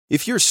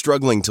If you're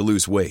struggling to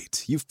lose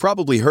weight, you've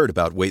probably heard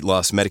about weight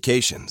loss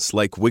medications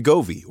like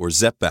Wegovy or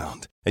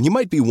Zepbound, and you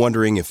might be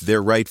wondering if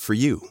they're right for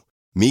you.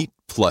 Meet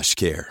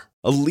PlushCare,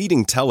 a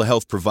leading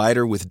telehealth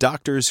provider with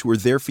doctors who are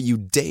there for you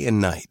day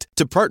and night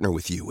to partner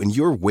with you in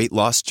your weight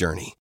loss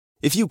journey.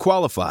 If you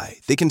qualify,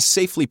 they can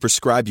safely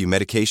prescribe you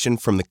medication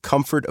from the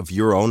comfort of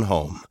your own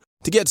home.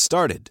 To get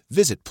started,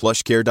 visit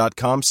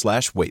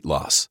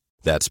plushcare.com/weightloss.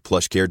 That's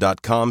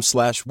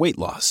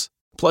plushcare.com/weightloss.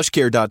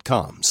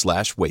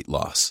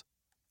 plushcare.com/weightloss.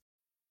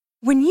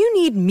 When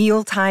you need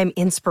mealtime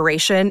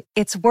inspiration,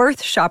 it's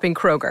worth shopping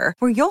Kroger,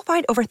 where you'll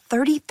find over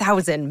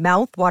 30,000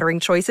 mouth-watering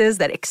choices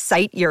that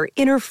excite your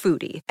inner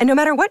foodie. And no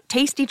matter what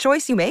tasty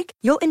choice you make,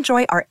 you'll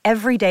enjoy our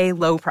everyday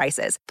low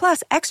prices,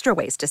 plus extra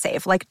ways to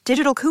save, like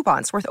digital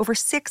coupons worth over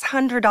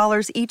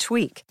 $600 each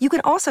week. You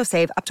can also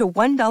save up to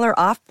 $1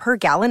 off per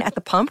gallon at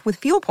the pump with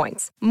fuel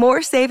points.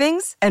 More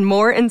savings and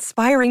more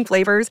inspiring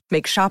flavors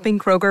make shopping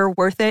Kroger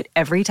worth it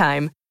every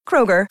time.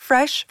 Kroger,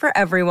 fresh for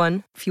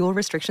everyone. Fuel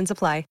restrictions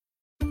apply.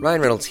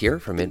 Ryan Reynolds here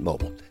from Mint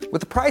Mobile.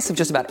 With the price of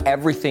just about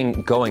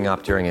everything going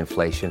up during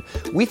inflation,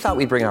 we thought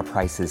we'd bring our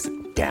prices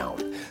down.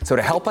 So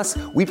to help us,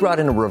 we brought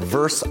in a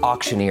reverse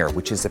auctioneer,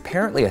 which is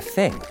apparently a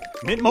thing.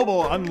 Mint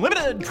Mobile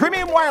Unlimited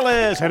Premium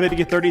Wireless. How to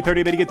get 30,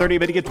 30, bit to get 30,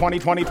 bit to get 20,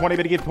 20, 20,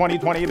 bit to get 20,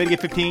 20, bit to get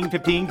 15,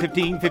 15,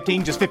 15,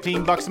 15, just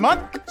 $15 a month?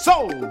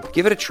 Sold!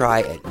 Give it a try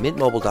at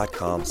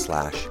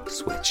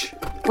mintmobile.com/switch.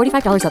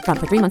 $45 up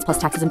front for 3 months plus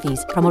taxes and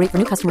fees. Promo rate for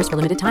new customers for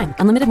limited time.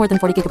 Unlimited more than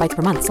 40 gigabytes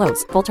per month.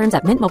 Slows full terms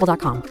at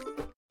mintmobile.com.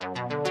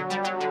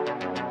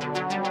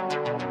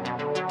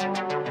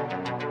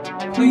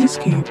 Please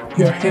keep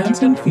your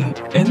hands and feet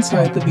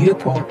inside the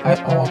vehicle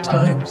at all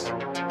times.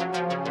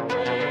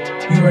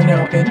 You are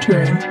now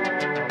entering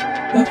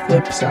the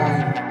flip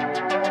side.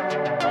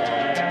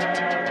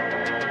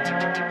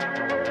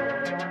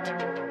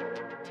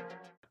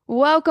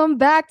 Welcome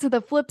back to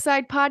the Flip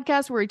Side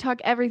podcast, where we talk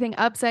everything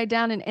upside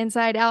down and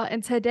inside out.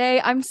 And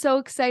today I'm so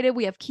excited.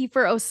 We have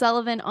Kiefer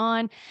O'Sullivan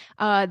on.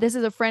 This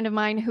is a friend of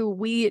mine who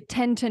we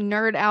tend to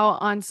nerd out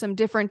on some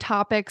different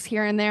topics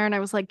here and there. And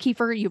I was like,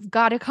 Kiefer, you've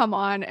got to come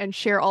on and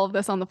share all of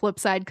this on the flip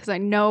side, because I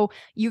know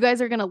you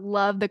guys are going to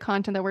love the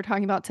content that we're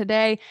talking about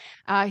today.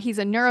 He's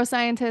a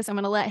neuroscientist. I'm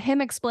going to let him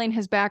explain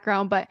his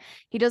background, but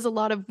he does a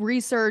lot of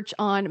research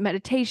on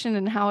meditation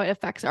and how it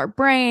affects our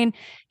brain.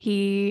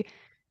 He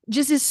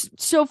just is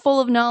so full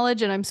of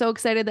knowledge, and I'm so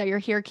excited that you're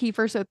here,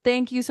 Kiefer. So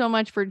thank you so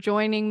much for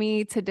joining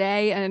me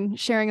today and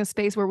sharing a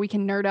space where we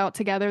can nerd out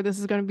together. This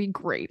is going to be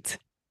great.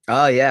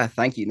 Oh yeah,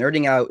 thank you.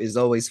 Nerding out is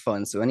always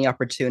fun. So any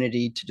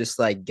opportunity to just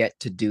like get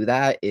to do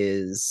that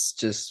is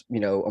just,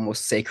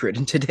 almost sacred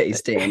in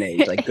today's day and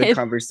age. Like good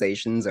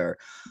conversations are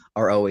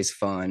always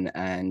fun.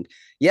 And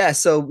yeah,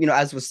 so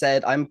as was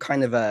said, I'm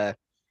kind of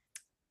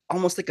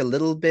almost like a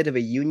little bit of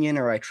a union,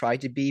 or I try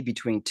to be,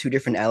 between two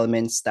different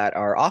elements that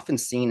are often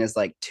seen as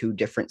like two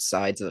different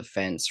sides of a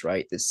fence,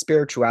 right? The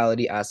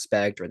spirituality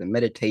aspect, or the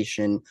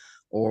meditation,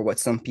 or what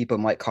some people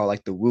might call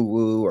like the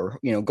woo-woo, or,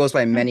 goes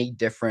by many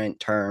different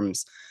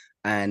terms.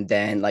 And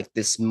then like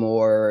this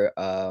more,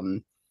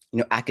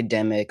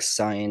 academic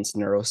science,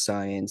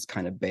 neuroscience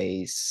kind of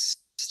based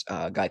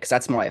guy, because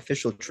that's my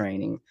official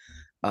training.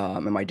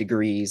 And my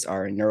degrees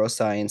are in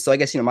neuroscience. So I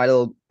guess, my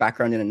little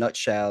background in a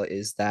nutshell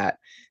is that,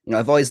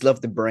 I've always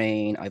loved the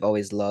brain. I've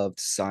always loved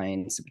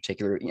science in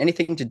particular,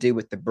 anything to do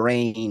with the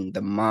brain,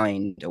 the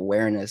mind,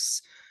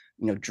 awareness,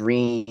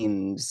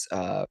 dreams,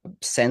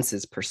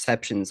 senses,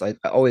 perceptions. I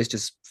always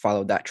just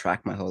followed that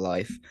track my whole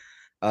life.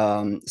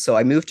 So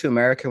I moved to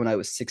America when I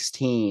was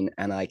 16,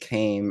 and I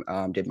came,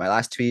 did my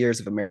last 2 years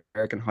of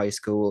American high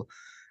school,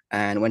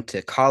 and went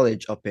to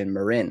college up in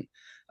Marin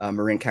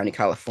County,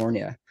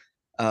 California.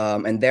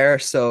 And there,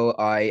 so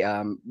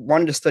I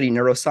wanted to study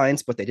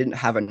neuroscience, but they didn't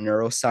have a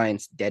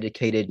neuroscience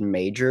dedicated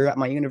major at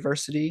my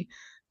university.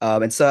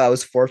 And so I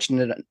was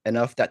fortunate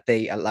enough that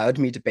they allowed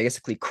me to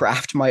basically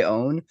craft my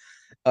own,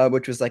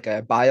 which was like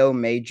a bio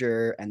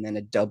major and then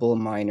a double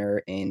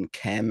minor in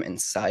chem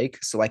and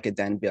psych. So I could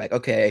then be like,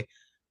 okay,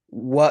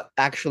 what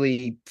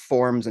actually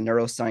forms a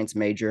neuroscience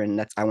major?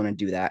 And I want to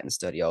do that and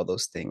study all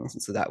those things.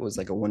 And so that was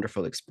like a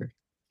wonderful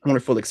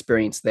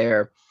experience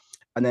there.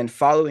 And then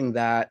following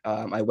that,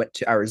 I went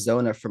to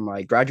Arizona for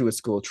my graduate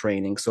school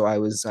training. So I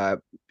was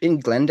in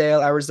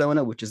Glendale,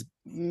 Arizona, which is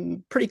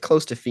pretty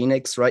close to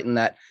Phoenix, right in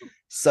that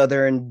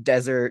southern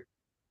desert,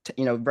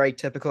 very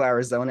typical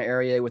Arizona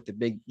area with the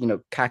big,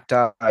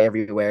 cacti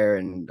everywhere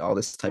and all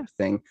this type of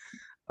thing.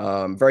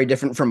 Very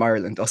different from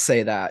Ireland, I'll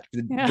say that,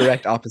 the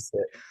direct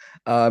opposite.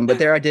 But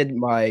there I did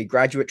my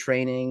graduate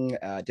training,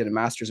 did a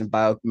master's in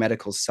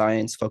biomedical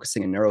science,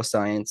 focusing in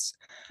neuroscience.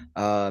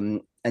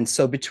 And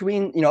so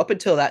between, up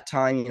until that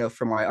time,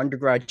 for my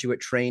undergraduate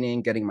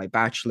training, getting my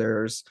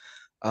bachelor's,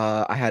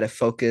 I had a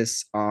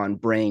focus on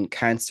brain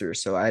cancer.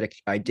 So I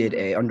did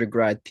a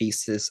undergrad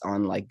thesis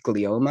on like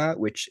glioma,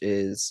 which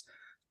is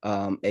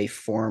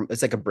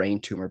it's like a brain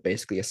tumor,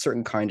 basically a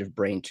certain kind of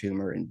brain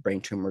tumor, and brain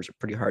tumors are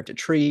pretty hard to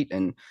treat,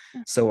 and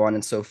so on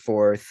and so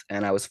forth.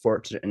 And I was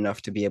fortunate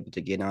enough to be able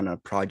to get on a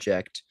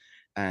project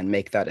and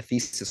make that a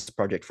thesis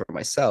project for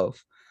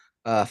myself.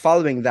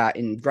 Following that,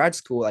 in grad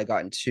school, I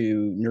got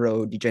into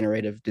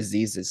neurodegenerative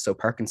diseases. So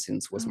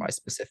Parkinson's was Oh, my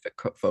specific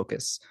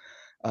focus.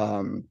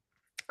 Um,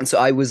 and so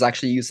I was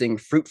actually using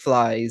fruit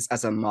flies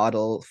as a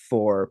model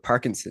for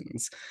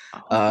Parkinson's.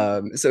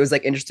 oh, So it was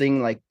like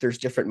interesting, like there's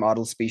different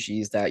model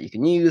species that you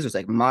can use. There's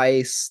like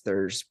mice,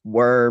 there's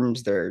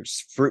worms,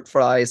 there's fruit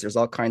flies, there's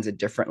all kinds of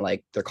different,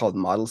 like they're called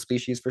model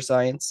species for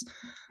science.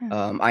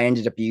 yeah. I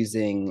ended up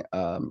using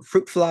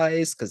fruit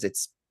flies because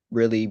it's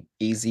really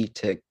easy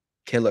to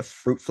kill a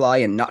fruit fly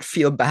and not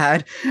feel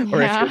bad.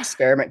 Or if your Yeah.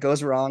 experiment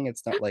goes wrong,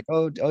 it's not like,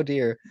 oh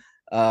dear.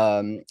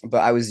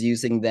 But I was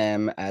using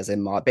them as a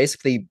mod,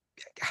 basically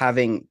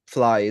having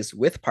flies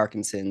with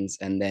Parkinson's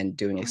and then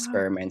doing Oh, wow.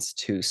 experiments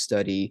to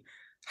study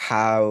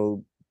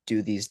how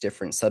do these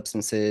different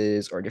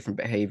substances or different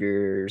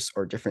behaviors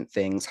or different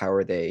things, how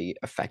are they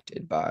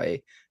affected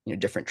by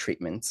different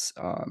treatments.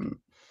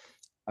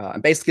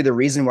 And basically, the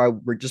reason why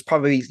we're just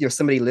probably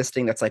somebody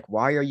listening that's like,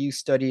 why are you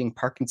studying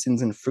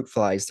Parkinson's and fruit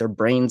flies? Their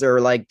brains are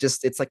like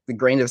just it's like the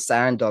grain of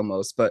sand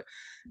almost. But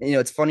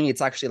it's funny.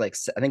 It's actually like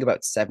I think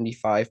about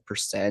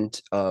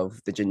 75% of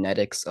the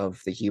genetics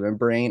of the human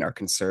brain are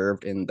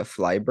conserved in the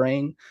fly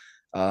brain.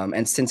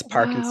 And since Wow.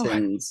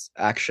 Parkinson's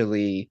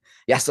actually,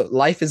 yeah, so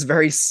life is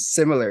very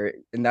similar,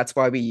 and that's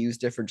why we use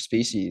different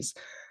species.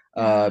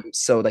 Yeah.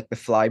 So like the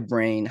fly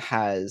brain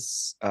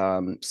has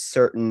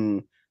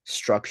certain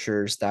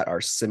structures that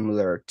are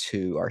similar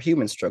to our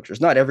human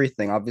structures. Not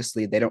everything,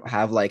 obviously, they don't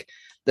have like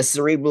the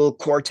cerebral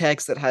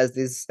cortex that has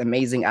this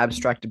amazing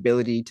abstract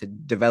ability to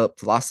develop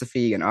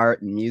philosophy and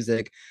art and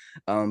music.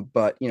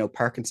 But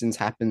Parkinson's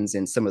happens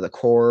in some of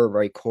the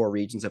very core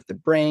regions of the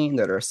brain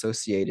that are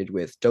associated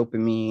with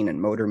dopamine and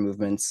motor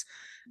movements,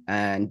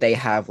 and they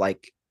have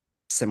like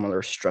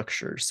similar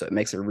structures. So it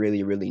makes a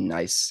really, really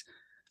nice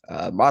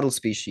model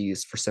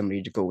species for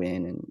somebody to go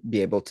in and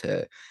be able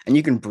to, and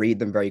you can breed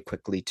them very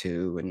quickly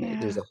too. And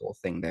there's Yeah. a whole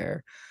thing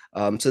there.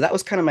 So that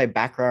was kind of my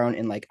background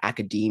in like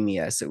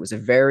academia. So it was a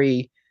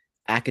very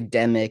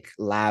academic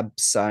lab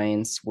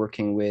science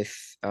working with,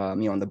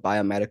 on the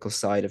biomedical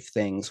side of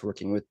things,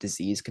 working with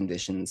disease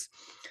conditions.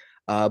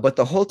 But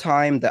the whole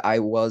time that I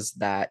was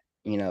that,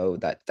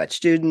 that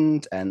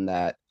student and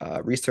that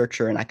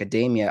researcher in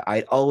academia,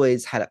 I'd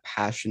always had a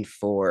passion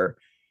for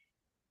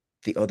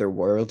the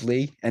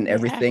otherworldly and Yeah.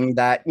 everything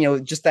that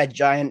just that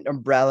giant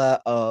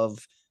umbrella of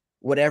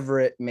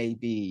whatever it may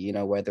be,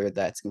 whether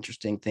that's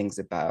interesting things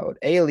about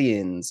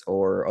aliens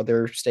or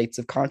other states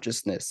of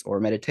consciousness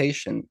or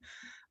meditation.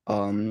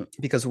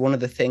 Because one of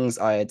the things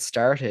I had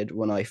started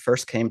when I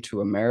first came to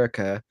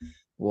America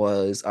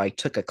was I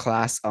took a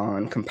class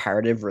on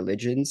comparative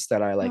religions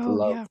that I like Oh,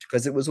 yeah. loved,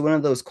 because it was one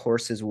of those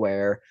courses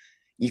where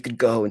you could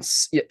go and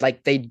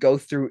like they'd go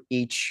through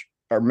each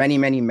or many,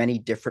 many, many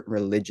different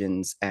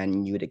religions,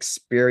 and you would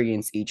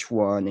experience each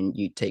one, and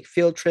you'd take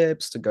field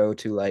trips to go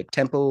to like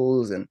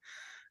temples and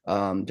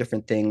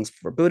different things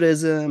for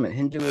Buddhism and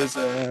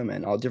Hinduism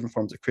and all different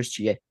forms of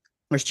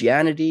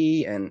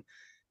Christianity and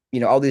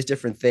all these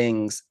different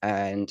things.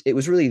 And it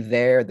was really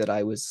there that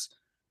I was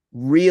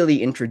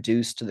really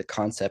introduced to the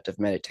concept of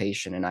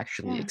meditation and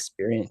actually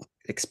Yeah.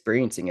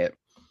 experiencing it.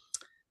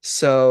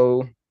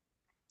 So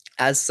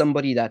as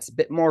somebody that's a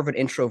bit more of an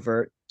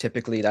introvert,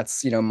 typically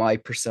that's my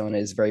persona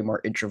is very more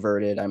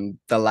introverted. I'm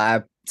the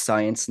lab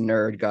science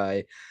nerd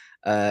guy.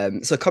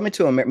 So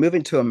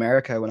moving to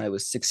America when I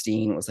was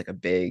 16 was like a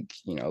big,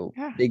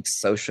 Yeah. big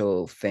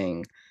social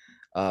thing.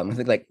 I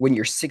think like when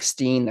you're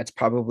 16, that's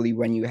probably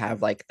when you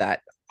have like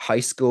that high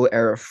school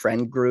era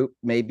friend group,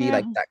 maybe Yeah.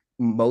 like that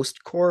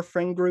most core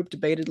friend group,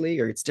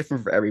 debatedly, or it's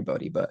different for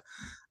everybody. But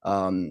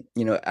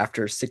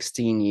after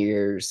 16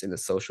 years in the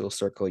social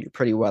circle, you're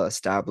pretty well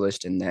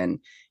established, and then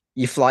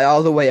you fly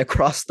all the way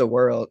across the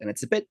world, and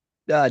it's a bit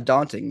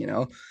daunting.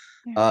 Yeah.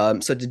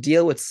 So to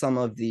deal with some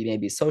of the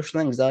maybe social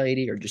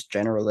anxiety or just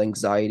general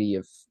anxiety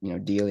of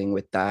dealing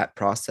with that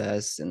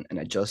process and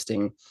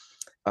adjusting,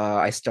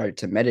 I started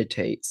to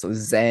meditate. So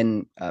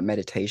Zen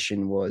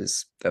meditation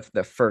was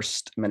the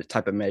first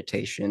type of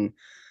meditation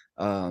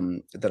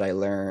that I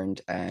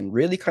learned and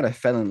really kind of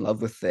fell in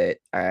love with it.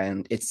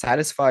 And it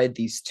satisfied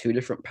these two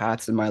different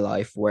paths in my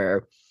life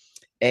where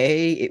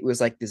it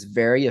was like this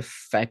very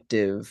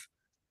effective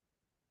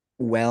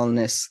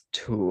wellness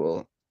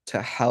tool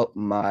to help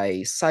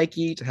my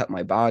psyche, to help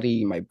my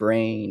body, my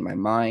brain, my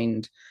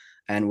mind,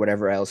 and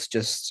whatever else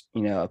just,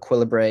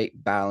 equilibrate,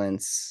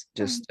 balance,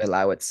 Yeah. just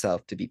allow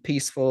itself to be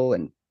peaceful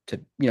and to,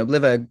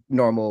 live a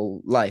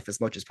normal life as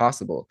much as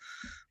possible.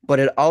 But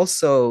it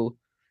also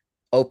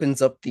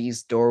opens up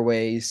these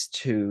doorways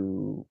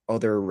to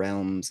other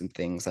realms and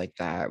things like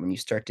that when you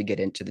start to get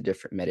into the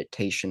different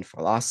meditation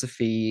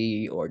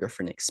philosophy or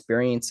different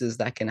experiences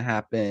that can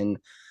happen.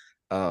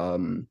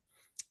 um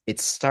it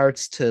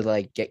starts to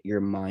like get your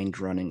mind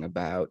running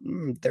about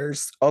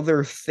there's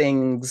other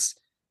things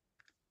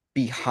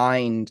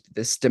behind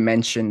this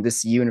dimension,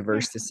 this Yeah.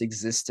 universe, this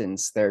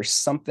existence. There's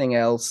something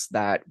else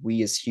that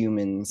we as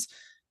humans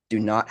do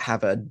not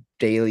have a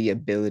daily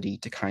ability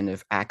to kind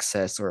of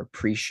access or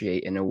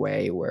appreciate in a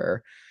way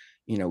where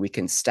we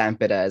can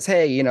stamp it as,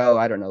 hey,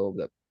 I don't know,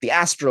 the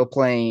astral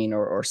plane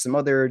or some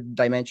other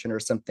dimension or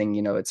something.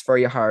 It's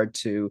very hard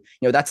to,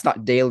 that's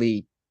not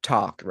daily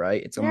talk,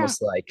 right? It's Yeah.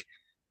 almost like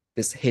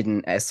this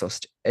hidden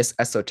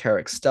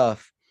esoteric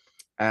stuff.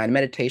 And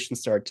meditation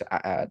started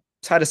to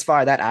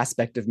satisfy that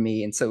aspect of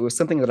me. And so it was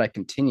something that I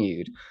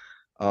continued.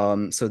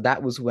 So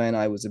that was when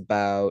I was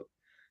about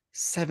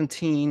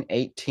 17,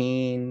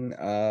 18.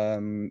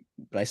 When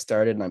I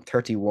started, and I'm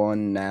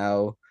 31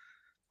 now.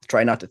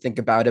 Try not to think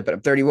about it, but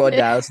I'm 31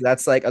 now. So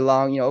that's like a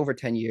long, over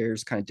 10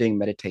 years kind of doing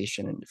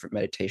meditation and different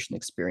meditation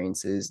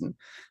experiences. And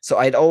so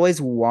I'd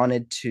always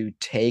wanted to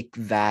take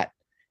that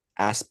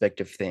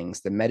aspect of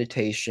things, the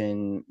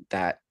meditation,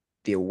 that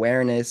the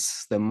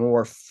awareness, the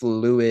more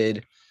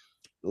fluid,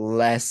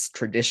 less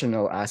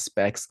traditional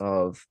aspects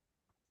of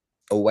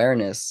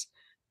awareness,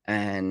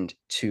 and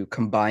to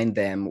combine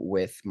them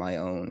with my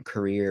own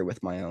career,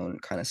 with my own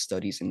kind of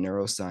studies in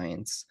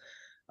neuroscience.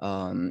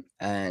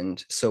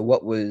 And so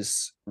what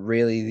was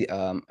really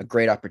a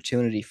great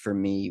opportunity for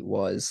me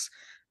was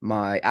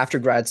my after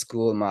grad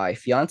school, my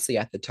fiance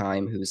at the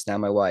time, who's now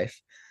my wife,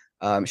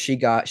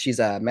 she's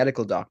a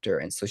medical doctor.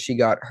 And so she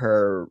got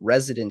her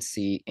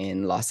residency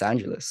in Los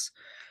Angeles.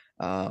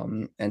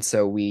 And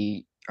so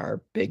we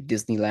are big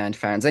Disneyland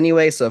fans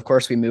anyway. So of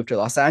course we moved to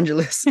Los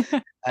Angeles,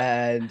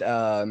 and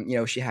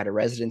she had a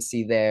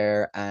residency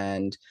there.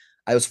 And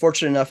I was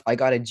fortunate enough, I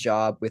got a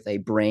job with a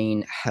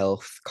brain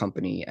health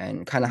company,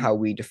 and kind of how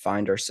we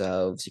defined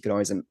ourselves. You can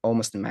always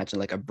almost imagine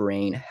like a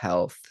brain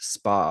health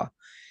spa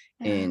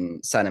in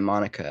Santa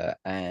Monica.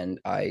 And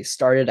I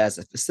started as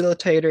a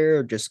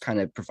facilitator, just kind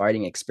of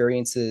providing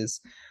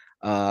experiences.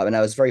 And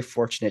I was very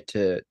fortunate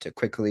to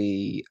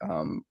quickly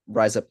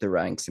rise up the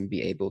ranks and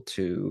be able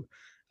to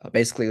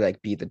basically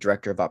like be the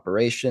director of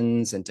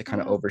operations and to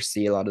kind of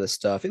oversee a lot of the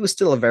stuff. It was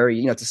still a very,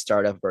 it's a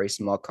startup, very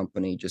small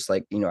company, just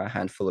like, a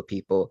handful of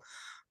people.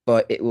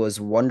 But it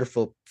was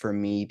wonderful for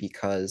me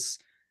because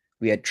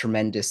we had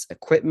tremendous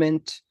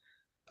equipment.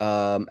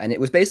 And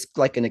it was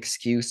basically like an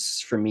excuse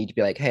for me to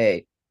be like,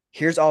 hey,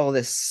 here's all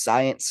this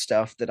science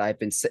stuff that I've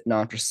been sitting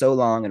on for so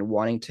long and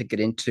wanting to get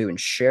into and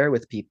share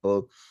with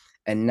people.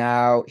 And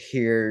now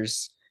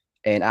here's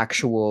an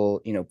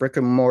actual, brick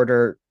and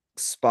mortar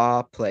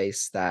spa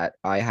place that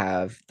I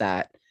have,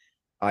 that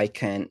I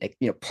can,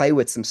 play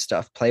with some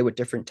stuff, play with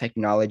different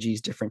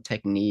technologies, different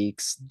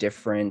techniques,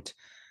 different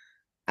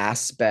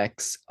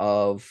aspects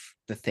of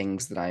the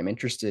things that I'm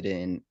interested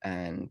in,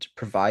 and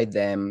provide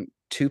them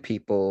to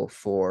people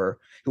for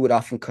who would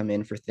often come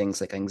in for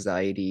things like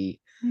anxiety,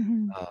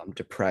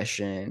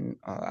 depression.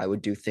 I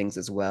would do things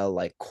as well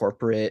like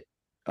corporate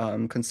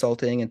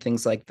consulting and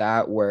things like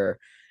that, where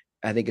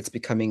I think it's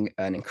becoming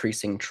an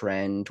increasing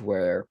trend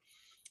where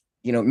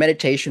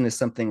meditation is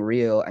something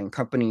real, and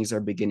companies are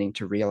beginning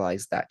to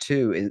realize that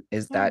too.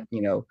 Is that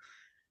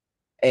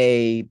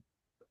a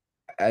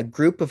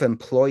group of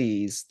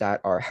employees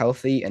that are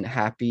healthy and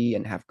happy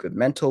and have good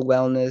mental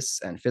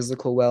wellness and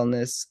physical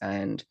wellness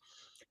and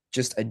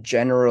just a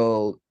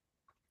general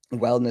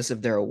wellness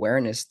of their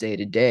awareness day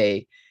to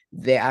day,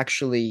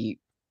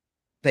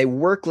 they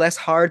work less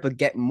hard but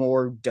get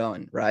more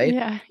done,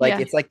 right? Like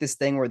it's like this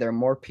thing where they're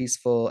more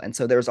peaceful. And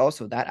so there's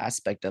also that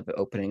aspect of it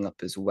opening up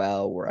as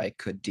well, where I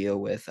could deal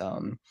with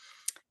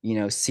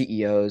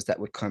CEOs that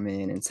would come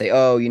in and say,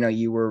 oh,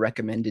 you were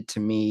recommended to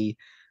me,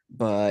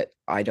 but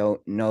I don't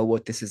know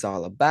what this is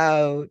all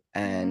about.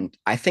 And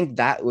I think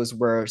that was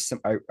where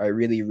I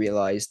really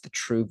realized the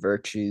true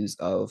virtues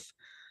of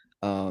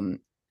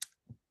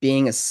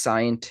being a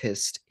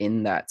scientist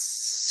in that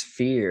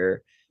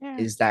sphere,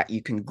 is that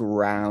you can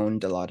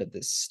ground a lot of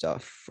this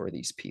stuff for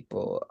these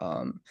people.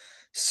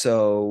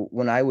 So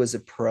when I was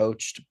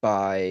approached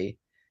by,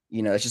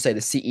 let's just say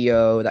the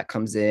CEO that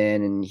comes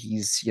in, and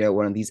he's,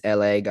 one of these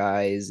LA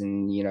guys,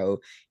 and,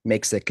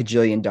 makes $1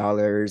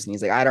 kajillion. And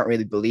he's like, I don't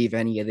really believe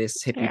any of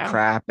this hippie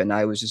crap. And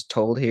I was just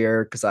told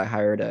here because I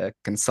hired a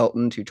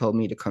consultant who told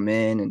me to come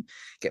in and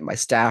get my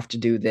staff to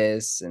do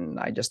this. And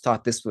I just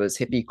thought this was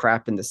hippie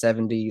crap in the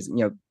 70s,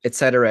 et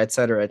cetera, et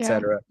cetera, et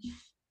cetera.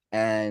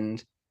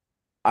 And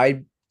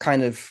I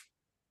kind of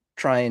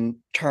try and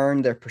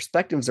turn their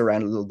perspectives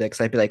around a little bit,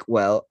 because I'd be like,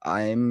 well,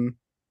 I'm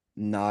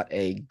not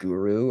a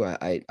guru.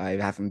 I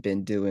haven't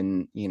been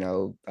doing,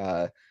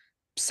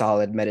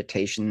 solid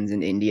meditations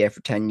in India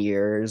for 10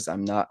 years.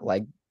 I'm not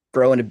like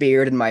growing a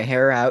beard and my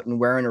hair out and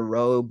wearing a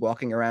robe,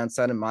 walking around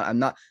Santa Monica. I'm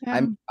not,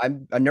 I'm a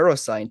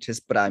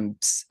neuroscientist, but I'm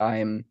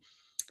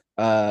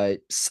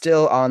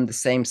still on the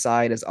same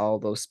side as all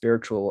those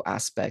spiritual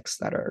aspects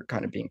that are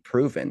kind of being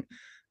proven.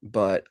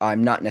 But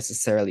I'm not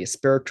necessarily a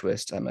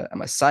spiritualist. I'm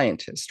a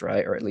scientist,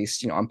 right? Or at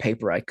least, on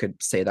paper, I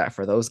could say that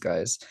for those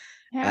guys.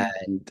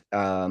 And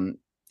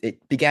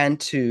it began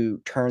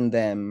to turn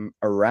them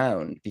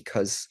around,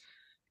 because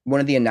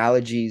one of the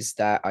analogies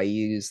that I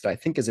use that I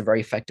think is a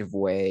very effective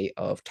way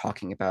of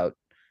talking about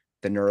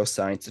the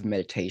neuroscience of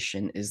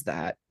meditation is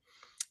that,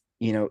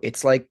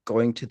 it's like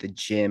going to the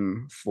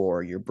gym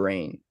for your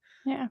brain.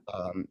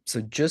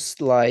 So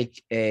just like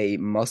a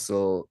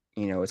muscle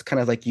it's kind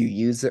of like you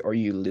use it or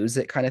you lose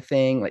it kind of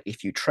thing. Like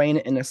if you train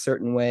it in a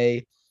certain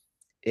way,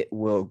 it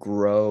will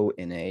grow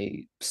in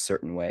a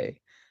certain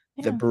way.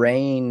 The Yeah.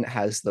 brain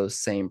has those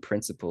same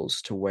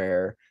principles to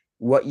where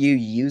what you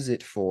use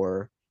it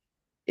for,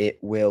 it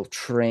will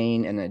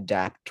train and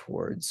adapt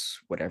towards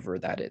whatever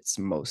that it's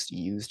most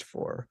used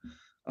for.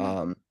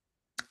 Yeah. Um,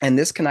 and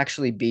this can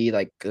actually be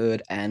like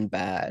good and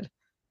bad,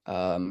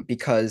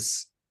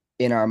 because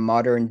in our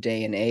modern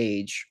day and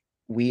age,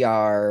 we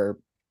are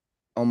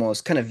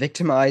almost kind of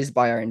victimized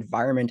by our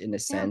environment in a Yeah.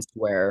 sense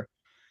where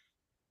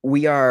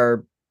we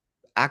are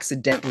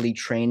accidentally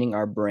training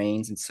our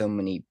brains in so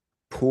many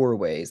poor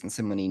ways and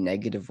so many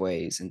negative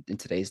ways in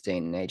today's day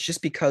and age,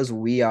 just because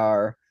we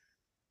are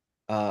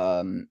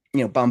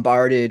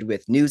bombarded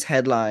with news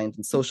headlines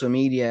and social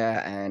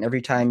media, and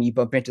every time you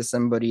bump into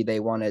somebody, they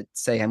want to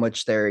say how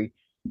much they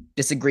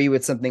disagree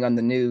with something on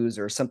the news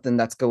or something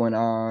that's going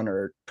on,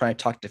 or trying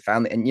to talk to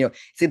family. And it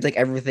seems like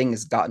everything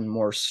has gotten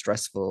more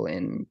stressful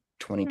in Yeah.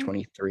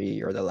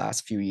 2023 or the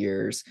last few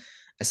years,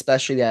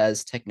 especially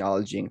as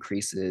technology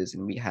increases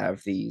and we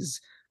have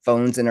these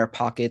phones in our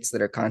pockets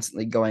that are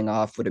constantly going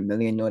off with a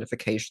million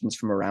notifications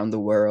from around the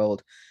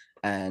world.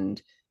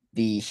 And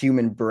the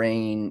human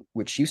brain,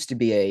 which used to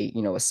be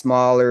a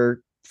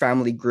smaller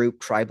family group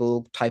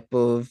tribal type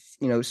of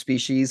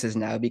species, has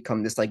now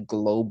become this like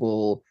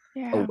global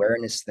Yeah.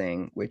 awareness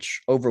thing,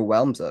 which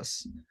overwhelms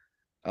us.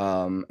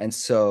 And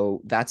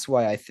so that's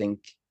why I think,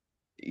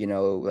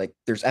 like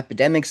there's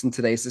epidemics in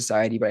today's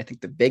society, but I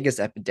think the biggest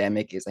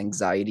epidemic is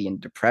anxiety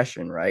and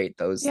depression, right?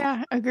 Those,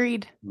 Yeah.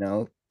 Agreed.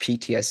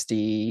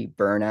 PTSD,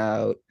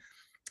 burnout,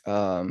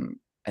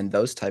 and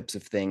those types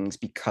of things,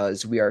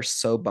 because we are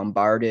so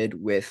bombarded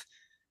with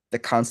the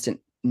constant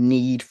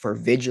need for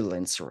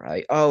vigilance,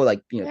 right? Oh,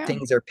 like, Yeah.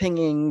 things are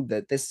pinging,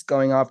 that this is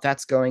going off,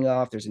 that's going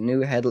off. There's a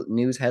new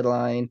news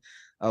headline.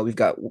 We've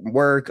got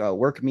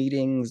work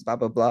meetings, blah,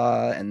 blah,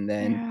 blah. And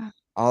then Yeah.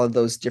 all of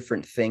those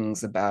different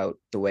things about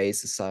the way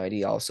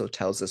society also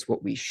tells us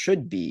what we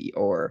should be,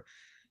 or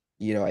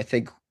I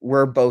think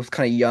we're both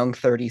kind of young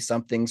 30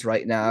 somethings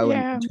right now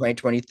in Yeah.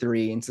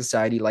 2023, and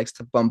society likes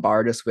to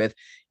bombard us with,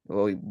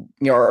 well,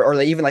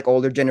 or even like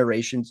older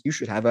generations, you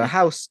should have a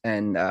house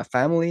and a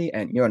family.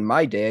 And, in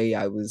my day,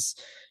 I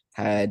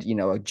had,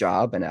 a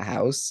job and a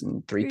house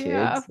and three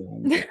Yeah. kids.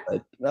 And it's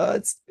like,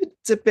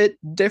 it's a bit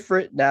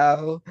different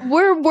now.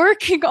 We're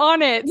working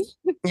on it.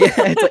 Yeah,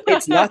 it's like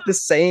it's not the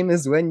same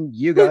as when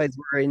you guys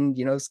were in,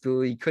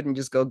 school. You couldn't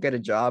just go get a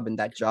job and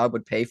that job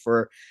would pay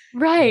for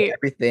Right.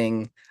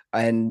 everything.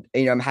 And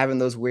I'm having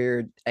those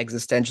weird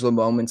existential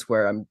moments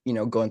where I'm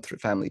going through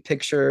family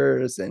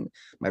pictures, and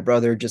my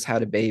brother just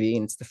had a baby,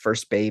 and it's the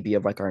first baby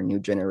of like our new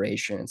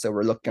generation. And so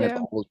we're looking at Yeah.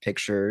 the old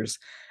pictures,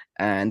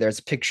 and there's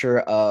a picture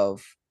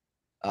of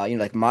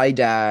like my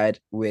dad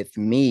with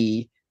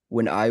me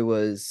when I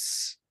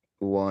was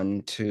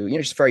one, two,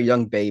 just a very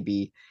young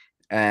baby.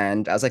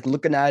 And I was like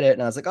looking at it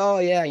and I was like, oh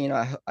yeah,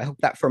 I hope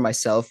that for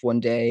myself one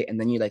day. And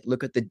then you like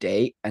look at the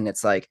date and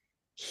it's like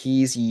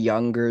he's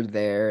younger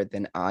there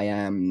than I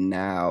am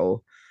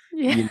now,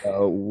 Yeah.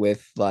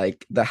 with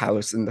like the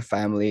house and the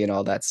family and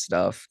all that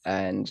stuff.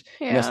 And so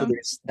Yeah.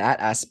 there's that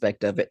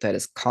aspect of it that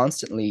is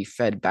constantly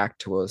fed back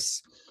to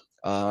us.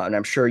 And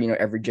I'm sure,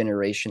 every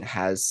generation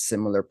has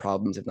similar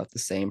problems, if not the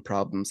same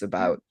problems, Yeah.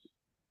 about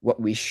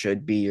what we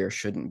should be or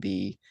shouldn't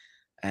be.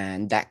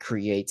 And that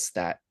creates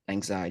that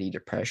anxiety,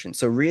 depression.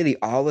 So, really,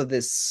 all of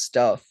this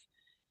stuff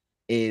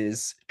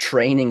is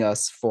training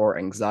us for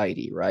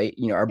anxiety, right?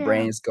 Our Yeah.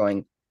 brain is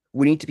going,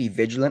 we need to be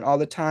vigilant all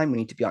the time. We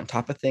need to be on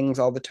top of things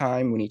all the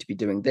time. We need to be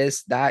doing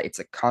this, that. It's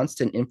a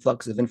constant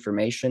influx of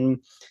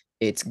information.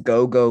 It's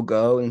go, go,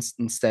 go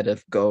instead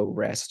of go,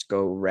 rest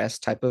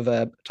type of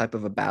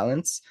a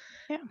balance.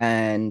 Yeah.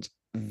 And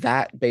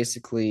that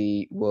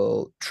basically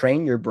will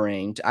train your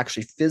brain to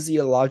actually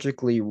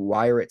physiologically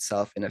wire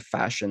itself in a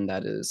fashion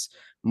that is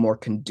more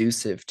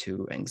conducive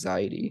to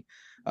anxiety.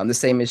 The Yeah.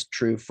 same is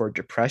true for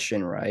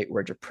depression, right?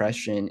 Where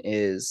depression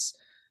is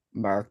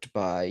marked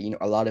by,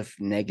 a lot of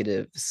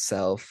negative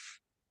self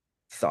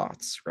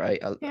thoughts, right?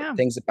 Yeah.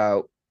 Things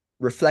about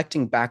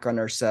reflecting back on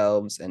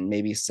ourselves and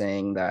maybe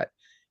saying that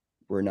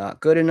we're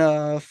not good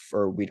enough,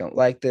 or we don't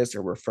like this,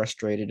 or we're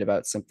frustrated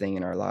about something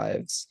in our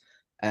lives.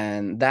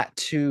 And that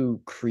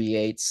too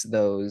creates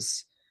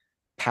those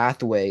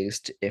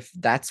pathways to, if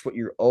that's what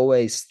you're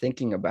always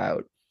thinking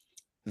about,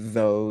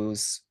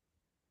 those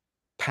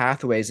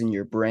pathways in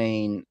your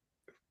brain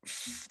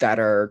that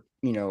are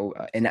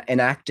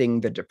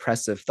enacting the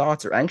depressive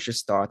thoughts or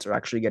anxious thoughts are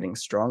actually getting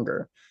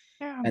stronger.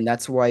 Yeah. And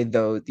that's why,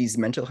 though, these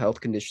mental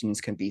health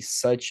conditions can be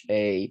such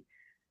a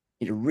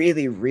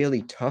really,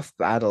 really tough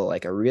battle,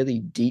 like a really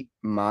deep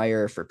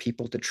mire for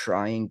people to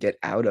try and get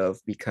out of.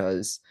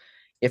 Because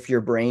if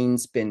you've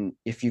been,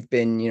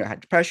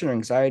 had depression or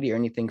anxiety or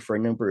anything for a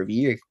number of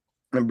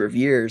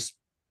years,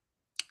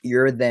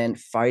 you're then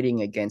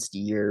fighting against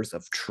years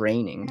of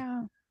training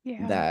Yeah.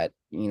 Yeah. that,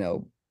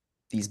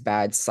 these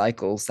bad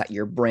cycles that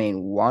your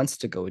brain wants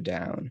to go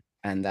down,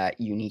 and that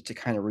you need to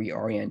kind of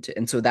reorient it.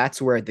 And so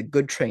that's where the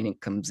good training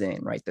comes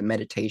in, right? The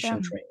meditation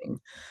Yeah. training,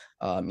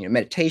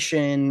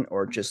 meditation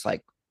or just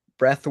like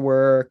breath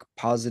work,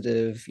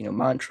 positive,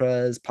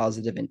 mantras,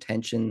 positive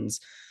intentions,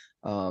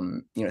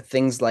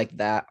 things like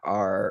that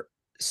are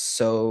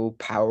so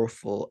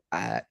powerful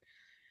at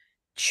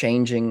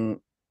changing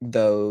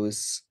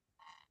those,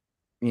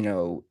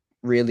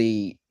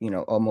 really,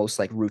 almost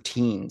like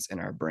routines in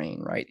our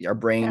brain, right? Our Yeah.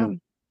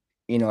 brain,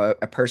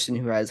 a person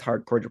who has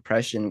hardcore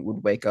depression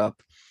would wake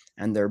up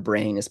and their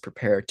brain is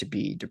prepared to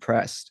be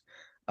depressed,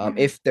 Yeah.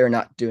 if they're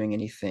not doing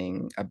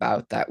anything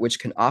about that, which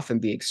can often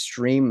be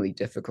extremely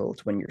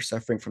difficult when you're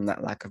suffering from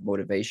that lack of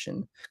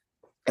motivation.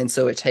 And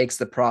so it takes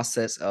the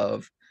process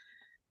of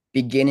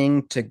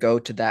beginning to go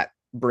to that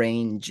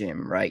brain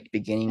gym, right?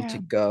 Beginning to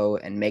Yeah. go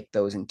and make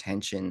those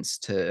intentions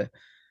to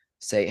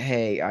say,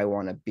 hey, I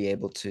want to be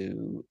able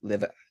to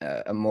live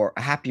a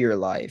happier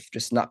life,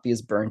 just not be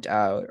as burnt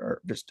out,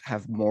 or just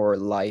have more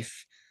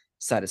life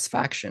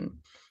satisfaction.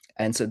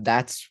 And so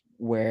that's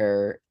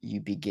where you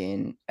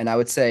begin. And I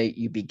would say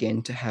you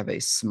begin to have a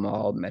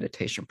small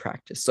meditation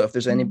practice. So if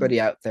there's Mhm. anybody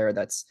out there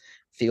that's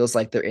feels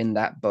like they're in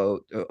that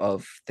boat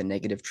of the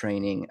negative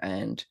training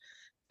and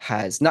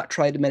has not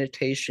tried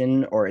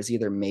meditation, or has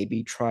either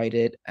maybe tried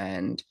it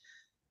and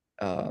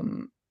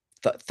um,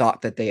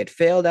 thought that they had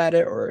failed at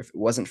it, or if it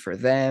wasn't for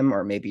them,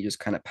 or maybe just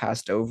kind of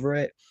passed over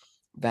it,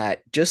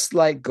 that just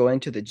like going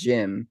to the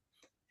gym,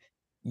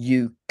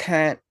 you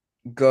can't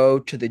go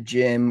to the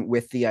gym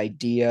with the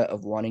idea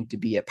of wanting to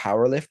be a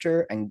power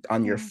lifter and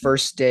on your Yeah.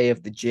 first day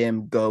of the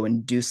gym go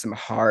and do some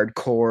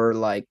hardcore,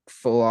 like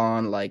full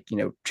on, like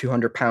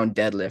 200-pound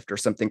deadlift or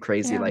something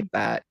crazy Yeah. like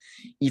that,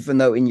 even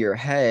though in your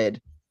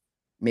head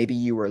maybe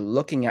you were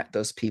looking at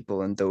those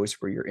people and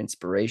those were your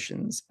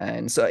inspirations.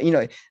 And so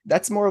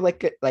that's more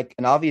like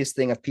an obvious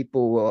thing of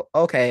people will,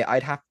 okay,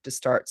 I'd have to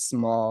start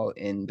small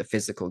in the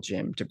physical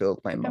gym to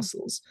build my Yeah.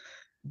 muscles.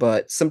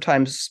 But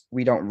sometimes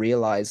we don't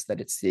realize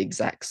that it's the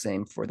exact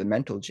same for the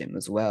mental gym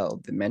as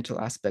well, the mental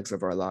aspects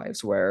of our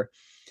lives, where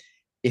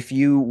if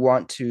you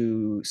want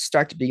to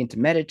start to begin to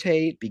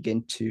meditate,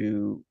 begin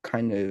to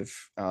kind of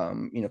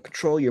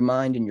control your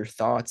mind and your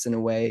thoughts in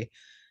a way,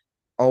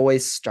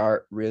 always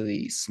start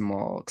really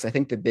small. Because I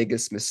think the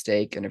biggest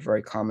mistake, and a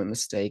very common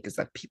mistake, is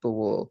that people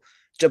will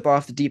jump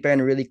off the deep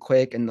end really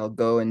quick and they'll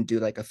go and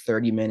do like a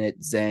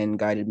 30-minute Zen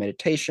guided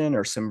meditation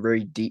or some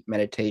very deep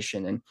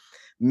meditation. And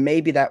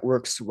maybe that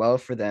works well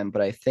for them.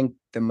 But I think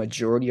the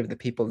majority of the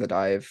people that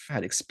I've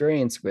had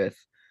experience with,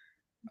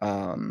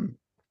 um,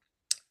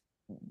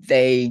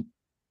 they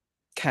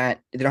they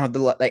don't have the,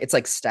 like, it's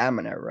like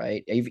stamina,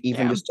 right?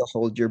 Even Yeah. just to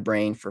hold your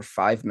brain for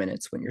 5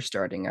 minutes when you're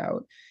starting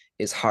out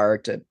is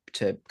hard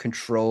to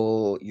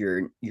control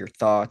your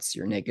thoughts,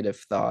 your negative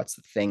thoughts,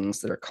 the things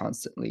that are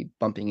constantly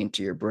bumping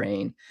into your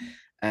brain.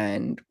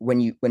 And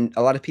when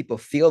a lot of people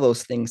feel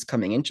those things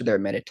coming into their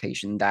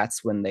meditation,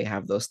 that's when they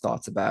have those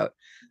thoughts about,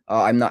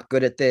 oh, I'm not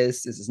good at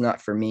this is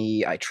not for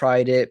me, I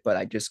tried it but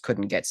I just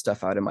couldn't get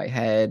stuff out of my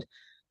head,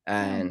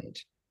 Yeah.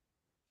 and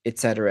et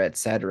cetera, et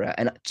cetera.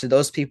 And to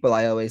those people,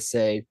 I always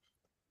say,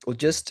 well,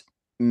 just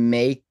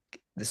make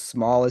the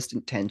smallest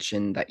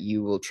intention that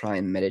you will try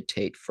and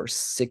meditate for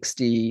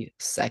 60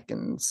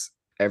 seconds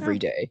Yeah. every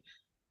day.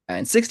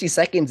 And 60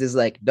 seconds is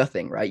like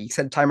nothing, right? You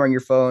set a timer on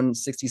your phone,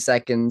 60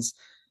 seconds.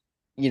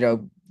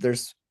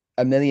 There's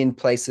a million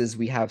places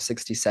we have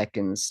 60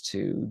 seconds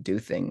to do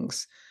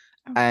things.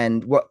 Yeah.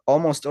 And what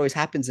almost always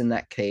happens in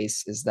that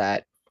case is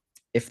that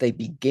if they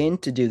begin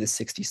to do the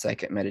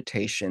 60-second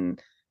meditation,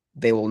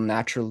 they will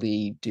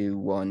naturally do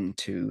 1,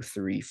 2,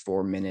 3,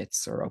 4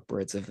 minutes or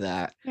upwards of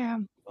that. Yeah.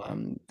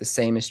 The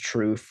same is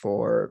true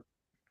for,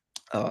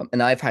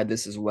 and I've had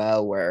this as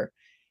well, where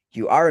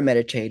you are a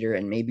meditator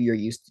and maybe you're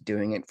used to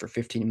doing it for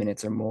 15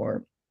 minutes or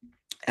more,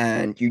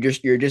 and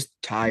you're just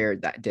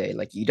tired that day.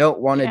 Like you don't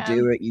want to Yeah.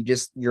 do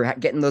it. You're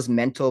getting those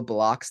mental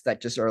blocks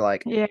that just are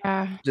like,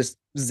 Yeah. just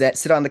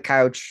sit on the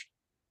couch,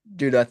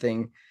 do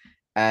nothing.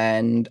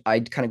 And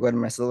I'd kind of go to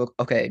myself,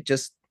 okay,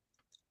 just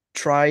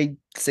try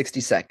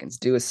 60 seconds,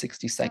 do a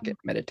 60-second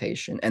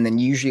meditation. And then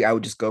usually I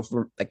would just go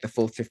for like the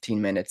full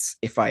 15 minutes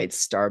if I had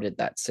started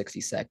that 60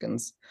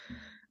 seconds.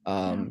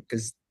 Yeah.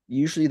 Because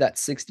usually that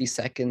 60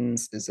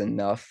 seconds is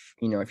enough,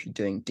 if you're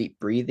doing deep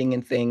breathing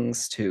and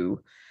things,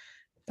 to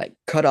like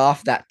cut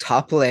off that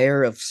top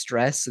layer of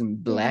stress and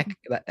Yeah. black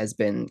that has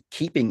been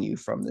keeping you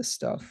from this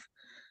stuff.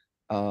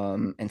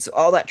 And so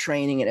all that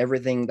training and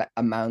everything that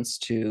amounts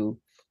to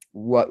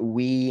what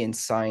we in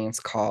science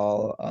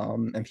call,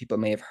 and people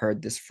may have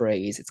heard this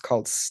phrase, it's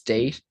called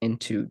state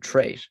into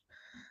trait.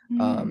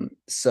 Mm.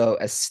 So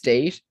a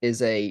state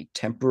is a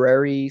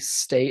temporary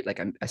state, like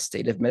a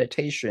state of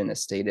meditation, a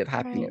state of Right.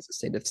 happiness, a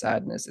state of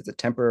sadness. It's a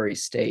temporary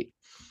state.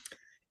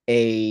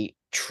 A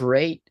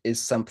trait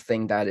is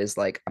something that is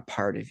like a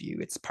part of you.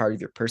 It's part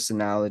of your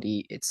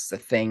personality. It's the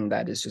thing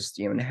that is just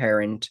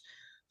inherent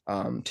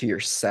to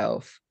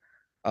yourself.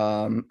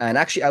 And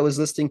actually, I was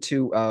listening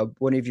to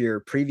one of your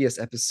previous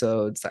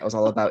episodes that was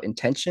all Oh, about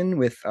intention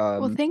with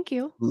well, thank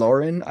you.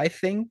 Lauren, I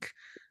think,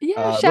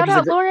 Yeah. which Shout is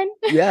out, Lauren.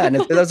 yeah, and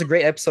that was a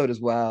great episode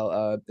as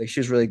well. She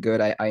was really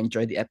good. I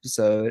enjoyed the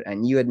episode,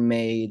 and you had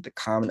made the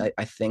comment,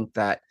 I think,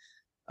 that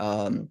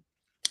Um,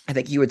 I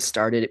think you had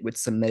started it with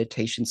some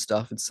meditation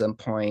stuff at some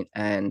point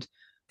and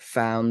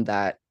found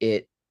that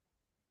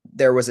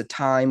there was a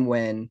time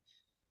when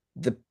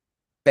the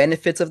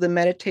benefits of the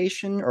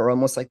meditation, or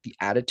almost like the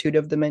attitude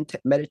of the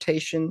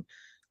meditation,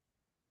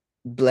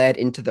 bled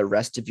into the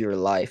rest of your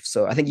life.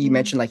 So I think you Mm.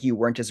 mentioned like you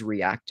weren't as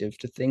reactive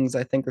to things,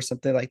 I think, or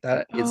something like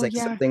that. It's Oh like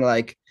yeah. something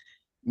like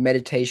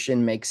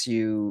meditation makes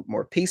you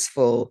more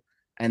peaceful.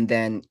 And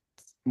then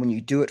when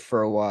you do it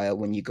for a while,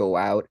 when you go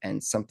out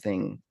and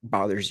something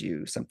bothers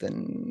you,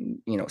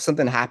 something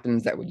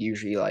happens that would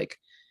usually like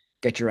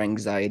get your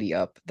anxiety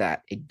up,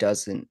 that it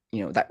doesn't,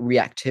 that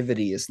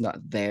reactivity is not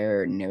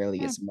there nearly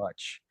Yeah. as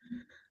much.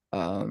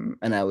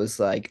 And I was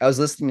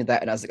listening to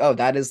that and I was like, oh,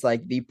 that is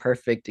like the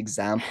perfect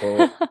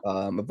example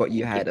of what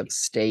you had of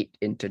state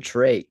into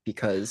trait,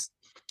 because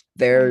Yeah.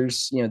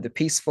 there's, the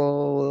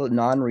peaceful,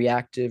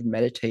 non-reactive,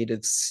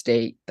 meditative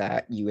state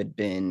that you had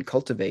been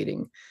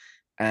cultivating.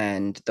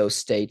 And those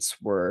states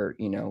were,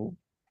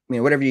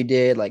 whatever you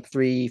did, like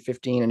 3,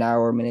 15 an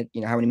hour, minute,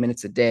 how many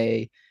minutes a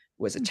day,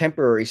 was a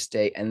temporary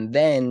state. And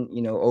then,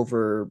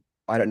 over,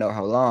 I don't know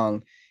how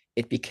long,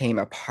 it became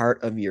a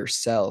part of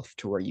yourself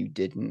to where you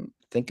didn't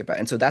think about it.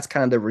 And so that's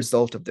kind of the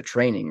result of the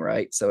training,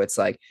 right? So it's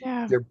like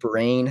Yeah. your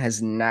brain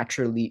has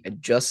naturally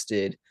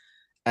adjusted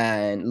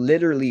and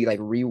literally like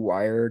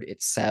rewired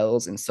its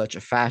cells in such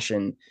a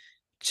fashion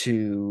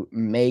to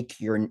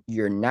make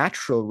your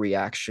natural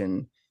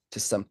reaction to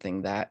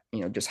something that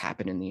just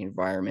happened in the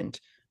environment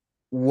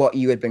what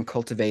you had been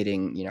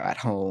cultivating at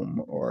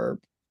home or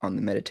on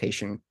the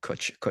meditation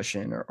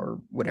cushion, or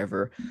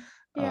whatever.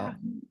 Yeah.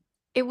 um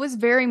It was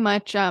very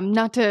much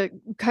not to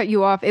cut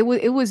you off. It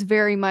was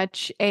very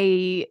much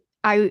a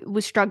I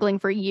was struggling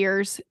for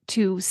years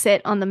to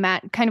sit on the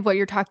mat, kind of what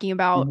you're talking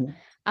about.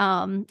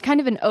 mhm.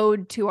 Kind of an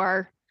ode to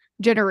our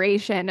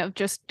generation of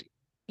just,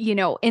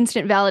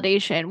 instant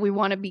validation. We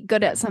want to be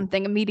good Yeah. at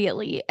something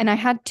immediately. And I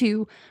had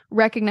to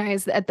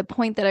recognize that at the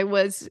point that I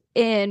was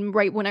in,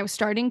 right when I was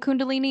starting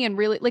Kundalini, and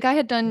really, like, I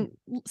had done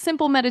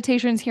simple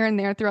meditations here and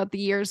there throughout the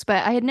years,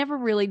 but I had never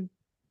really,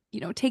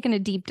 taken a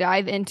deep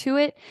dive into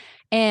it.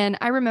 And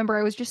I remember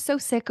I was just so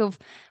sick of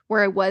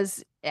where I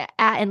was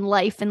at in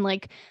life, and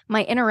like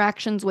my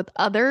interactions with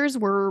others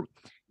were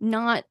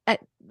not at,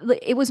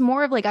 it was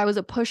more of like I was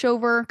a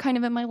pushover kind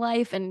of in my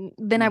life, and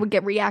then I would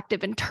get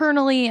reactive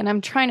internally, and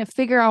I'm trying to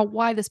figure out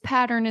why this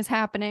pattern is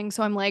happening.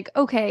 So I'm like,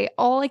 okay,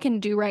 all I can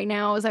do right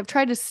now is I've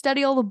tried to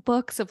study all the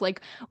books of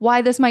like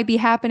why this might be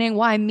happening,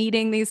 why I'm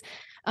meeting these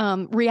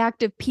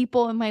reactive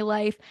people in my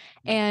life.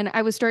 And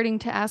I was starting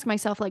to ask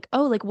myself, like,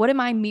 oh, like, what am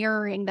I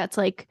mirroring that's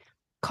like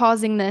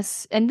causing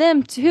this, and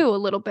them too,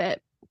 a little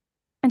bit.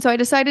 And so I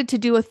decided to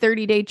do a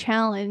 30-day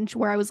challenge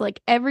where I was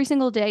like every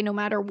single day, no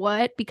matter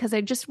what, because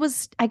I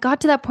got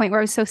to that point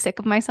where I was so sick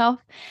of myself,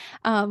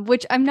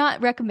 which I'm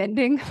not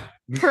recommending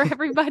for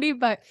everybody,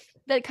 but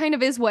that kind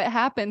of is what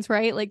happens,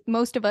 right? Like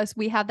most of us,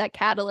 we have that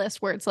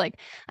catalyst where it's like,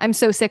 I'm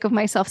so sick of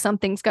myself,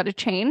 something's got to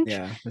change.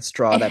 Yeah, the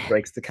straw that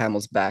breaks the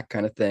camel's back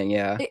kind of thing.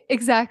 Yeah.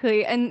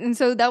 Exactly. And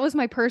so that was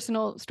my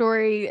personal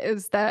story,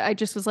 is that I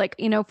just was like,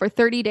 for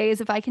 30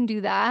 days, if I can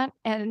do that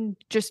and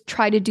just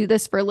try to do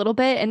this for a little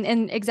bit.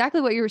 And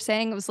exactly what you were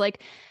saying, it was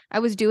like I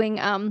was doing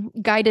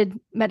guided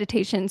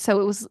meditation.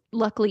 So it was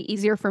luckily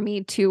easier for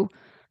me to,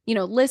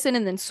 listen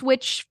and then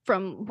switch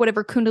from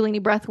whatever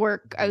Kundalini breath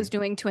work I was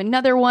doing to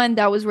another one.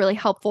 That was really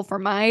helpful for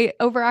my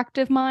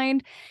overactive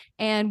mind.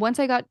 And once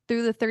I got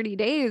through the 30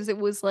 days, it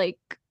was like,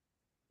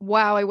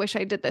 wow, I wish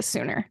I did this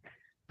sooner,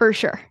 for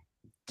sure.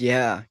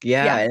 Yeah,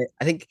 Yeah. yeah.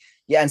 I think,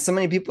 yeah, and so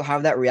many people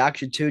have that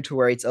reaction too, to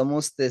where it's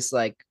almost this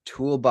like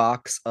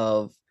toolbox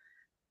of,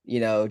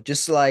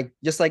 just like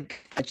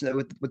I mentioned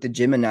with the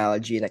gym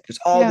analogy, like there's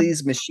all Yeah.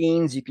 these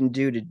machines you can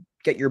do to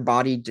get your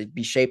body to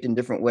be shaped in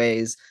different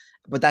ways.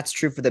 But that's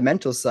true for the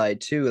mental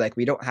side too. Like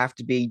we don't have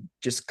to be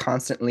just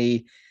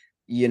constantly,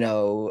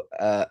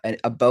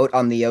 a boat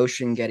on the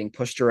ocean getting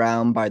pushed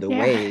around by the Yeah.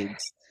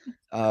 waves.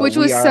 Which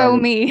We was so are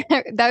me.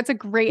 That's a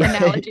great right.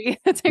 analogy.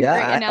 That's a great Yeah,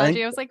 I analogy.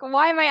 think I was like,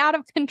 why am I out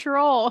of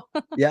control?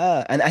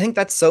 Yeah, and I think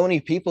that's so many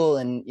people,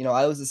 and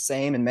I was the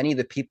same, and many of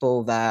the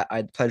people that I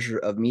had the pleasure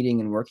of meeting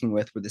and working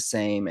with were the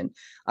same, and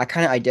I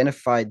kind of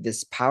identified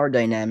this power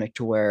dynamic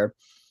to where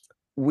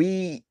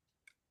we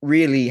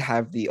really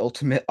have the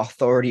ultimate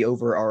authority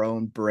over our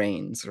own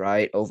brains,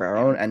 right? Over our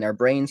Yeah. own, and our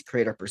brains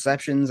create our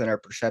perceptions, and our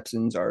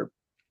perceptions are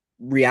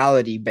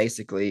reality,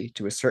 basically,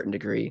 to a certain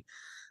degree.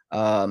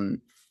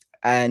 Um,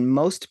 and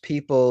most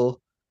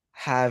people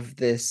have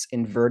this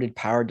inverted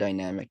power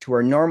dynamic to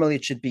where normally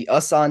it should be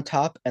us on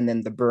top and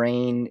then the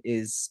brain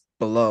is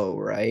below,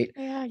 right?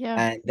 Yeah. Yeah.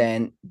 And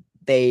then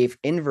they've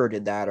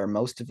inverted that, or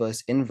most of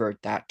us invert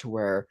that to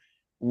where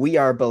we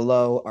are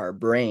below our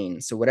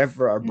brain. So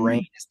whatever our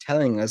brain Mm, is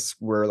telling us,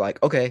 we're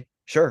like, okay,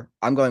 sure,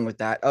 I'm going with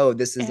that. Oh,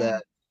 this is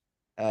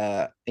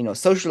yeah.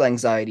 social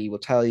anxiety will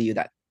tell you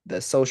that the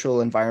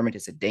social environment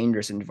is a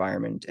dangerous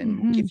environment and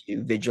will give Hmm.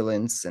 you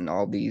vigilance and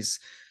all these,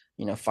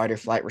 fight or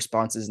flight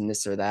responses and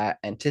this or that.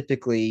 And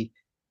typically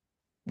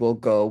we'll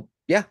go,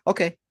 yeah,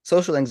 okay,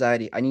 social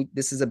anxiety.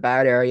 This is a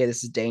bad area,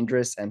 this is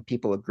dangerous, and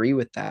people agree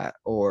with that.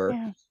 Or,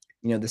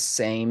 Yeah. the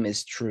same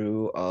is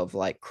true of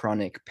like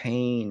chronic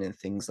pain and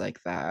things like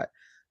that.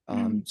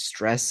 Mm.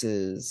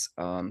 Stresses,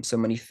 so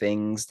many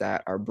things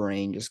that our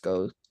brain just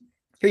goes,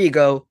 here you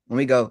go. And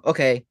we go,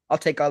 okay, I'll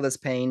take all this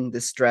pain,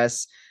 this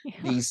stress,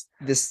 Yeah.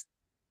 this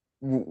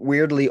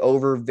weirdly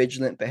over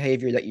vigilant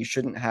behavior that you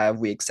shouldn't have.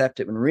 We accept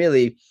it when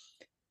really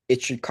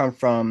it should come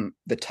from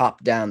the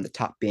top down, the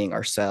top being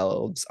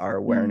ourselves, our Mm.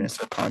 awareness,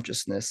 our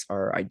consciousness,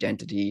 our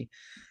identity.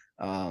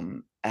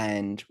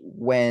 And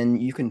when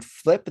you can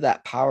flip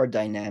that power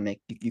dynamic,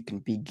 you can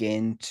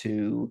begin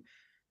to,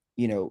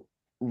 you know,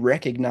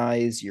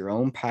 recognize your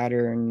own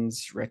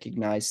patterns,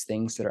 recognize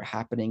things that are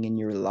happening in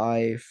your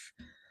life.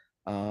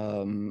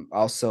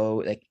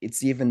 Also, like,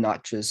 it's even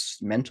not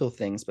just mental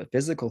things, but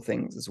physical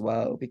things as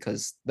well,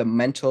 because the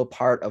mental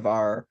part of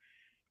our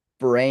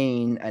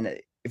brain, and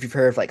if you've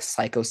heard of like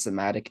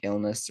psychosomatic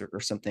illness or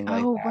something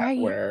like Oh, that,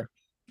 right. where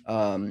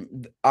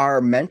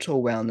our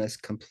mental wellness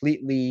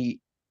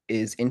completely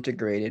is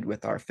integrated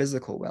with our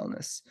physical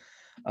wellness.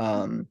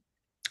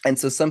 And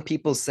so some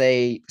people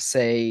say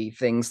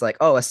things like,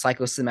 oh, a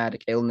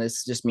psychosomatic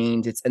illness just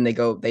means it's, and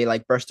they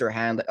like brush their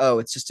hand like, oh,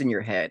 it's just in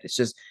your head, it's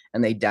just,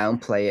 and they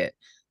downplay it.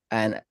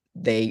 And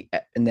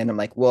then I'm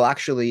like, well,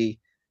 actually,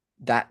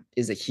 that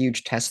is a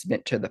huge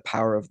testament to the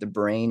power of the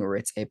brain, where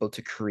it's able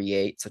to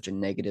create such a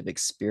negative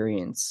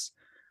experience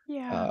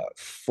Yeah.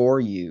 for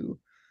you.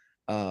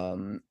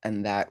 And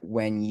that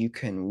when you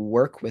can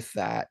work with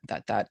that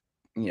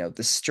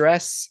the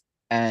stress,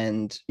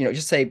 and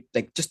just say,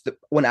 like, just the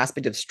one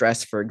aspect of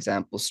stress, for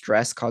example,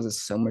 stress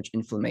causes so much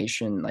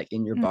inflammation, like,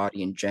 in your Mm.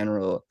 body in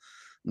general,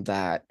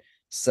 that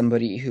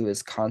somebody who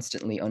is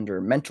constantly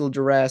under mental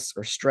duress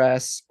or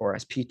stress, or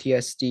has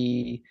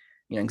PTSD,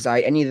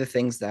 anxiety, any of the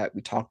things that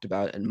we talked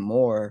about and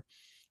more,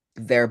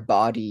 their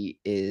body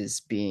is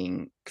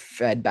being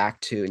fed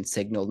back to and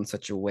signaled in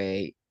such a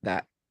way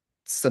that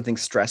something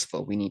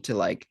stressful, we need to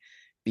like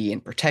be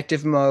in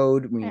protective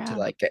mode, we need to Yeah.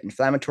 like get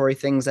inflammatory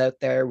things out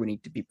there, we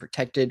need to be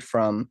protected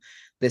from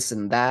this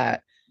and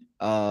that.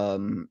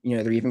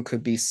 There even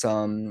could be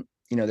some,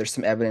 there's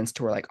some evidence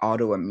to where like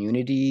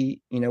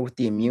autoimmunity, with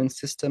the Mm. immune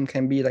system,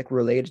 can be like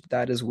related to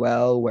that as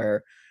well,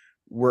 where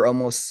we're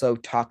almost so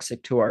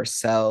toxic to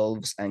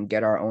ourselves and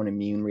get our own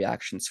immune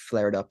reactions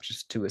flared up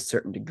just to a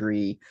certain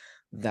degree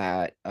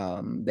that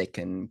they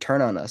can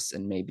turn on us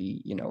and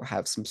maybe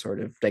have some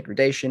sort of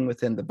degradation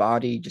within the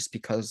body, just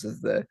because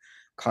of the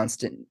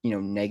constant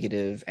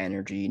negative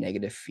energy,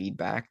 negative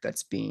feedback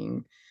that's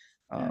being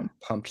Yeah.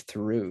 pumped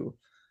through.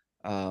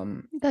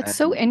 That's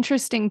so And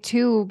interesting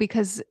too,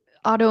 because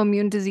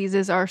autoimmune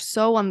diseases are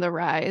so on the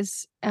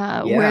rise,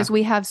 yeah, whereas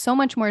we have so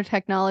much more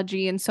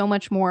technology and so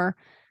much more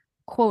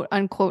quote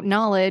unquote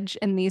knowledge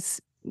in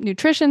these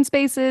nutrition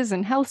spaces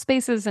and health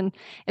spaces. And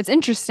it's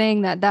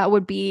interesting that that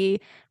would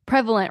be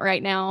prevalent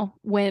right now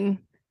when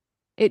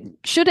it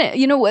shouldn't,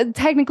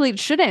 technically it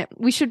shouldn't.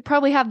 We should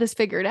probably have this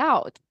figured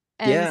out.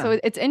 And yeah, so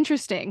it's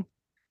interesting.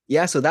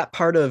 yeah. So that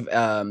part of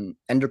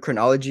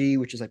endocrinology,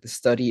 which is like the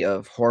study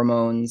of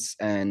hormones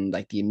and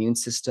like the immune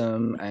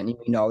system, and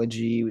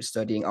immunology was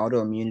studying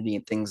autoimmunity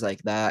and things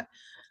like that.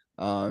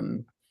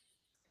 um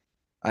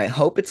I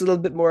hope it's a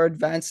little bit more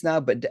advanced now,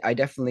 but I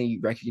definitely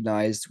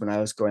recognized when I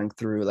was going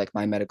through like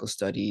my medical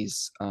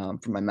studies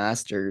for my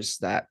master's,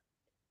 that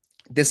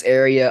this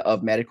area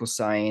of medical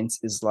science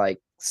is like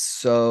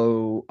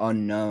so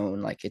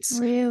unknown. Like,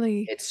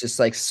 Really it's just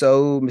like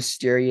so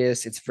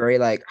mysterious. It's very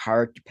like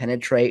hard to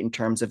penetrate in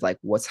terms of like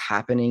what's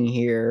happening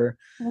here.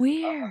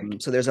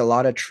 weird. So there's a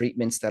lot of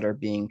treatments that are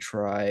being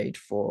tried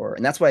for,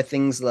 and that's why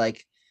things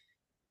like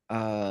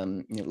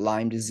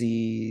Lyme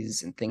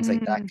disease and things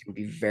like that Mm, can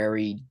be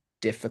very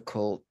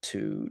difficult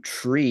to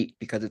treat,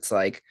 because it's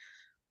like,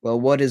 well,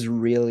 what is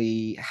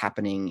really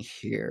happening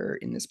here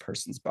in this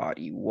person's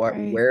body?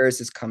 right. Where is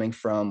this coming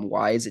from?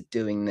 Why is it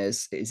doing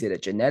this? Is it a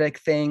genetic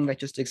thing that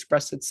just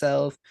expressed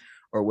itself?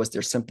 Or was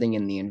there something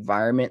in the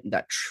environment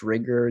that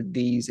triggered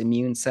these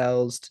immune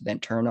cells to then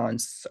turn on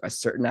a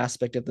certain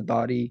aspect of the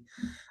body?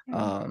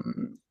 Yeah.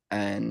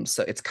 And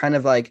so it's kind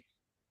of like,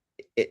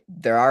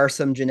 there are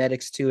some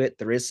genetics to it,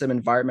 there is some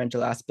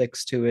environmental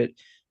aspects to it.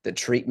 The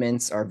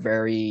treatments are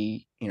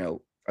very,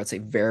 I'd say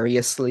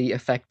variously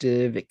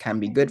effective. It can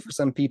be good for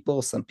some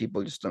people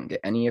just don't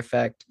get any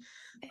effect.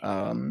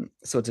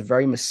 So it's a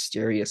very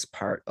mysterious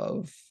part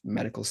of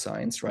medical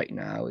science right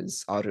now,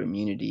 is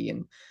autoimmunity.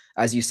 And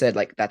as you said,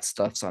 like, that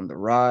stuff's on the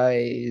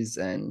rise.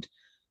 And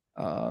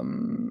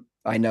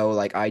I know,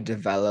 like,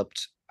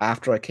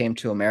 after I came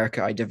to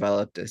America, I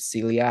developed a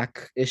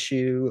celiac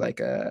issue, like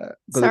a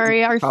gluten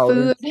Sorry, our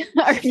food, intolerance.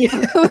 our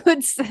Yeah,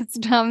 food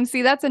system.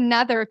 See, that's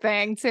another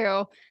thing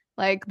too.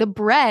 Like the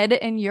bread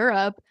in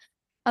Europe,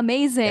 yeah,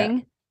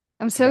 amazing.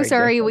 I'm it's so very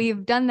sorry different.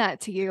 we've done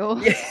that to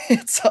you. Yeah,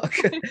 it's all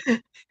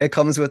good. It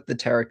comes with the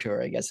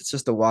territory, I guess. It's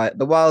just the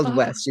Wild Ugh,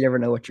 West. You never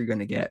know what you're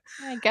gonna get.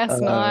 I guess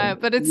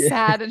not, but it's Yeah,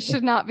 sad. It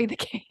should not be the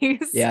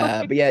case.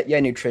 yeah, but yeah,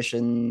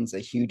 nutrition's a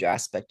huge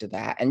aspect of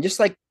that. And just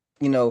like,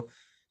 you know,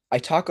 I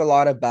talk a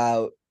lot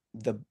about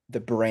the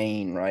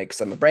brain, right?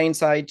 Because I'm a brain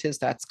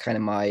scientist. That's kind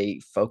of my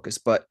focus.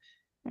 But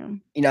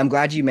Yeah. I'm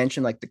glad you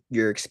mentioned like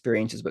your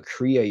experiences with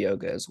Kriya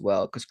yoga as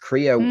well, because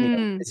Kriya,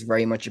 Mm, is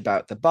very much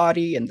about the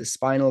body and the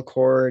spinal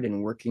cord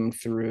and working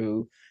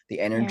through the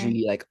yeah.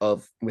 energy like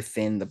of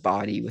within the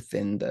body,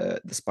 within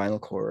the spinal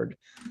cord.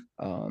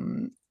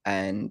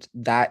 And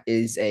that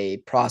is a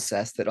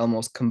process that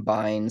almost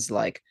combines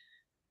like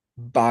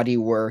body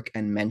work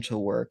and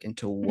mental work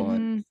into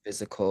one Mhm.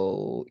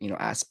 physical,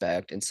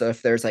 aspect. And so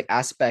if there's like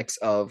aspects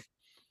of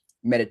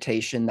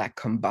meditation that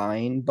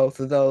combine both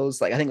of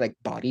those, like I think like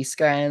body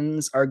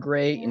scans are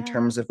great in Yeah.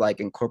 terms of like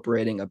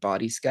incorporating a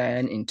body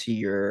scan into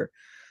your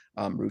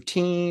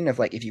routine of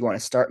like if you want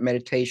to start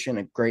meditation,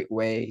 a great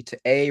way to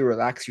a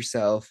relax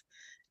yourself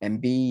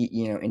and b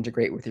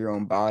integrate with your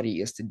own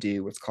body is to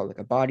do what's called like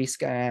a body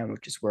scan,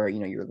 which is where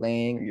you're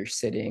laying or you're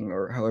sitting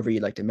or however you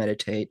like to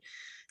meditate.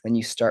 Then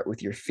you start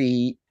with your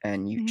feet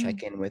and you Mhm.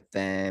 check in with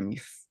them.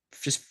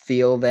 Just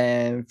feel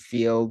them,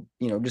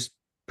 just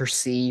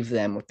perceive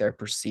them, what they're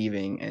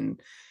perceiving,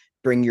 and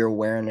bring your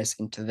awareness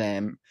into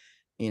them.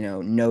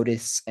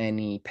 Notice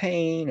any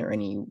pain or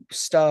any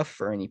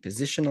stuff or any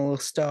positional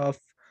stuff,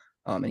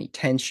 any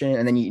tension.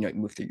 And then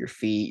move through your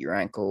feet, your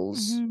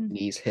ankles, Mhm.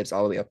 knees, hips,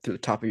 all the way up to the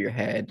top of your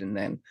head. And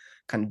then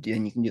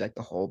then you can do like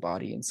the whole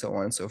body and so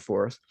on and so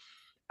forth.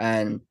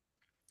 And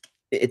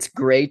it's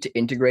great to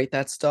integrate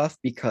that stuff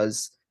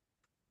because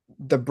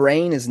the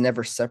brain is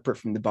never separate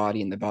from the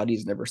body and the body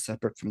is never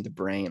separate from the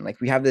brain. Like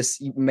we have this,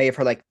 you may have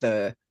heard like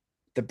the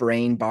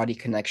brain body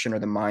connection or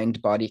the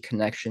mind body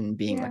connection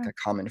being like Yeah.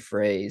 a common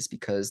phrase,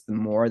 because the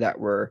more that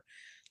we're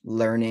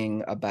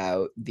learning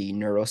about the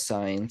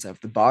neuroscience of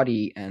the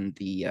body and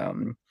the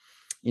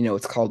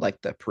it's called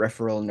like the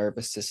peripheral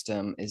nervous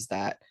system, is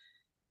that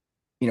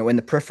in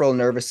the peripheral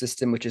nervous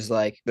system, which is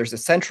like there's a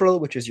central,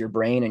 which is your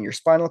brain and your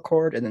spinal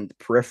cord, and then the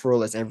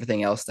peripheral is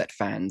everything else that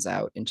fans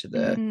out into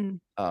the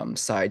Mm.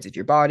 sides of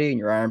your body and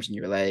your arms and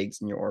your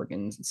legs and your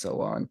organs and so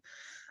on.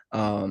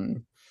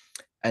 Um,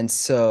 and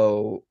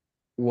so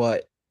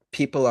what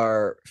people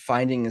are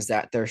finding is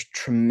that there's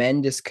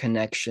tremendous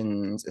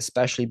connections,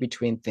 especially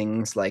between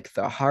things like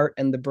the heart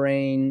and the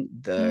brain,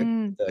 Mm.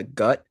 the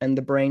gut and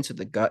the brain. So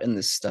the gut and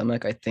the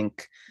stomach, I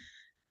think,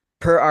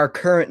 per our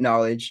current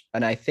knowledge,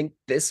 and I think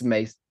this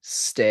may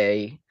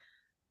stay,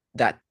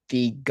 that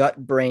the gut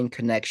brain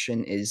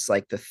connection is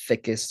like the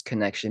thickest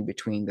connection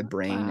between the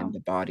brain and Wow. the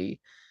body.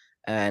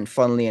 And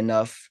funnily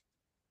enough,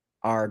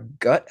 our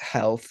gut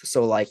health,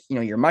 so like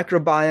your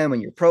microbiome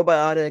and your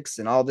probiotics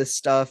and all this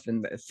stuff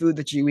and the food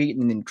that you eat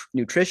and the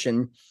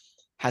nutrition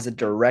has a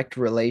direct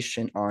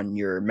relation on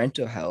your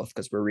mental health,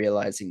 because we're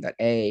realizing that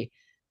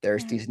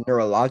there's Yeah. these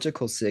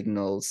neurological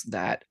signals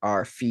that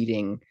are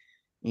feeding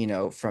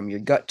from your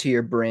gut to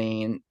your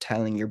brain,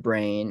 telling your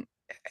brain,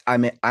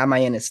 am I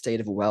in a state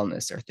of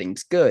wellness? Are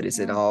things good? Is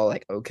it Yeah. all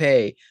like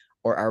okay?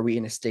 Or are we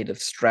in a state of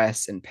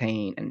stress and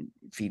pain, and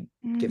feed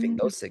giving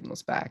Mm. those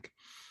signals back?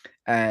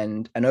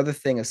 And another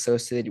thing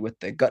associated with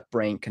the gut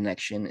brain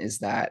connection is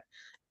that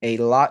a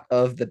lot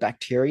of the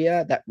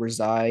bacteria that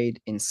reside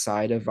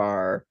inside of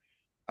our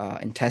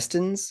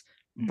intestines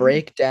Mhm.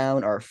 break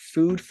down our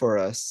food for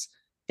us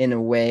in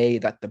a way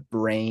that the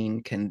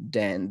brain can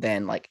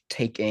then like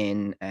take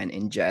in and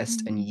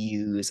ingest and Mm.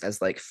 use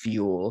as like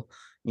fuel.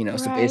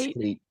 So Right.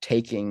 basically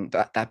taking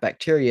that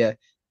bacteria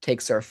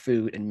takes our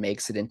food and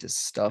makes it into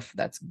stuff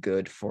that's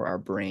good for our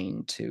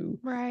brain to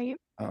Right.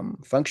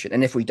 function.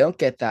 And if we don't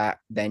get that,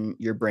 then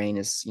your brain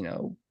is,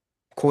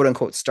 quote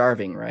unquote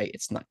starving, right?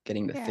 It's not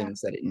getting the Yeah.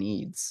 things that it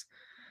needs.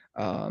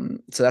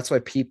 So that's why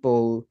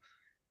people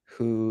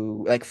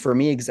who, like for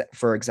me,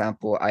 for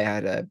example, I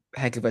had a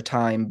heck of a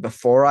time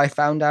before I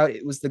found out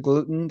it was the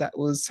gluten that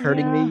was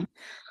hurting Yeah. me.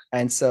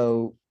 And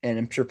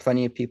I'm sure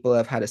plenty of people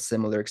have had a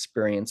similar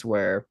experience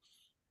where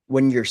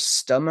when your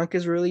stomach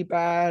is really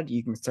bad,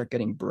 you can start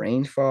getting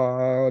brain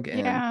fog and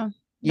Yeah.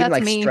 even That's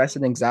like me. stress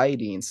and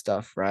anxiety and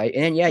stuff, right?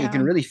 And yeah, you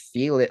can Yeah. really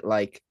feel it,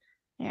 like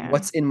Yeah.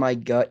 what's in my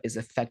gut is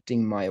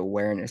affecting my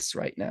awareness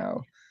right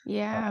now.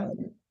 Yeah.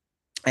 Um,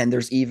 and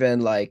there's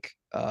even like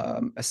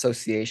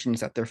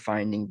associations that they're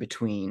finding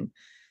between,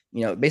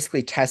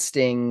 basically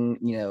testing,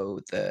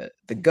 the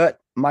gut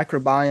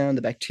microbiome,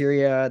 the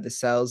bacteria, the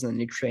cells, and the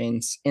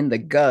nutrients in the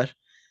gut,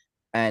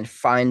 and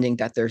finding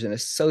that there's an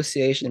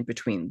association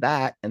between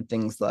that and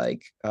things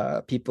like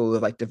people who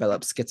have like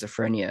developed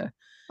schizophrenia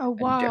Oh, and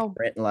wow.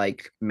 different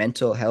like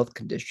mental health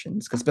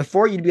conditions. Because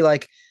before you'd be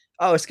like,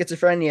 oh,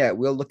 schizophrenia,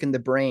 we'll look in the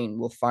brain,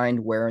 we'll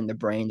find where in the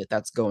brain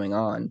that's going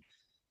on.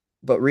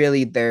 But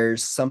really,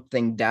 there's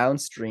something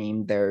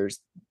downstream. There's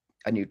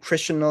a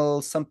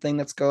nutritional something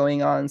that's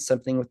going on,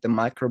 something with the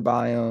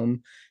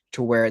microbiome,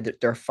 to where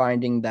they're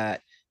finding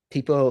that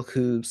people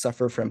who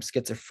suffer from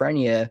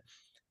schizophrenia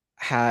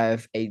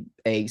have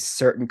a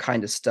certain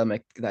kind of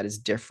stomach that is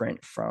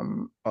different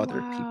from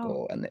other Wow.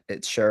 people, and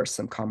it shares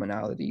some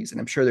commonalities. And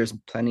I'm sure there's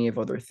plenty of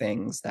other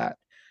things that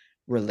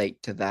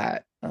relate to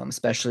that,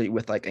 especially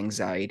with like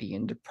anxiety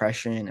and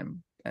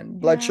depression and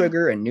blood Yeah.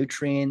 sugar and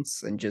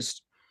nutrients and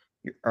just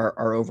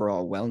our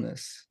overall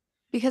wellness.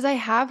 Because I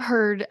have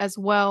heard as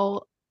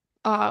well,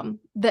 the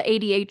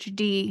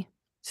ADHD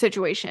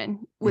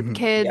situation with Yeah.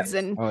 kids.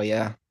 And Oh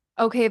yeah.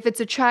 okay, if it's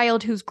a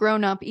child who's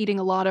grown up eating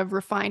a lot of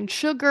refined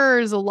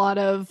sugars, a lot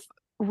of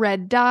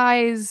red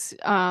dyes,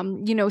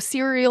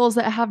 cereals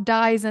that have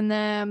dyes in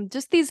them,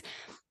 just these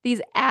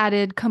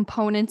added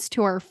components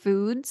to our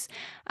foods.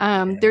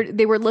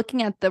 They were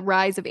looking at the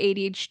rise of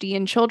ADHD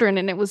in children,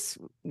 and it was,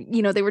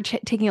 they were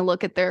taking a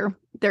look at their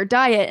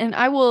diet. And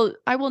I will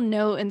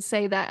note and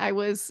say that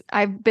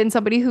I've been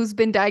somebody who's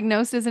been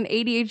diagnosed as an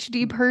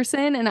ADHD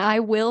person, and I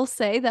will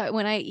say that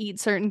when I eat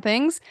certain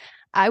things,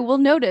 I will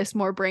notice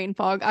more brain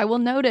fog. I will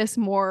notice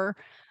more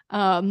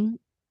of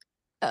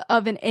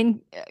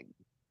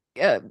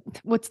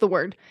what's the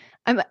word?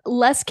 I'm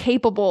less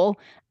capable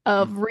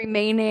of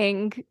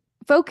remaining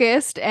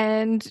focused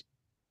and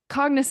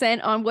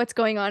cognizant on what's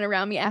going on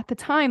around me at the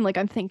time. Like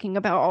I'm thinking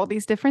about all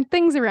these different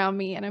things around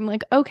me, and I'm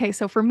like, okay,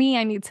 so for me,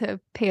 I need to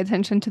pay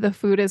attention to the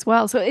food as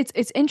well. So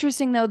it's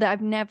interesting though that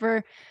I've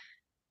never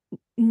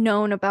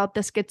known about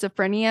the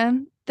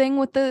schizophrenia thing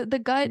with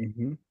the gut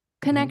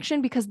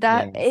connection, because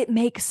that it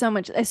makes so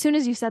much. As soon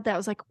as you said that, I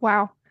was like,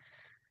 wow,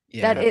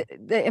 that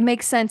it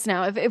makes sense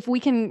now. If we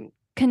can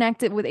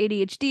connect it with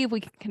ADHD, if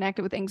we can connect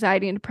it with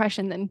anxiety and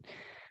depression, then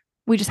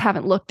we just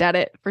haven't looked at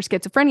it for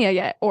schizophrenia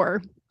yet,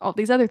 or all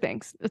these other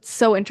things. It's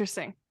so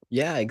interesting.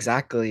 Yeah,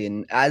 exactly.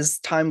 And as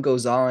time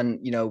goes on,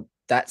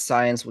 that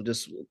science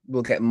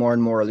will get more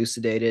and more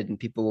elucidated, and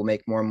people will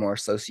make more and more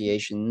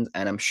associations.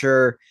 And I'm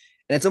sure,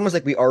 and it's almost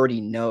like we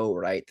already know,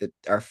 right, that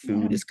our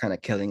food is kind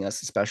of killing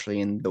us,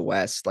 especially in the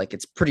West. Like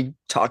it's pretty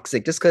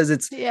toxic just because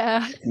it's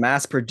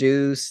mass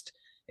produced.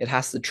 It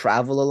has to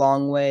travel a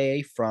long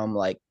way from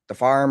like the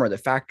farm or the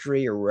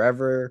factory or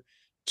wherever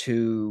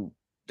to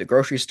the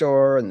grocery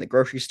store, and the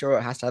grocery store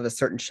it has to have a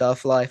certain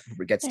shelf life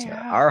before it gets to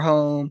our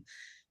home,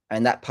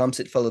 and that pumps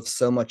it full of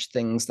so much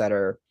things that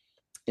are,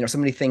 so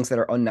many things that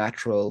are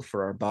unnatural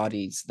for our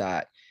bodies,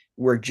 that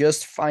we're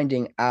just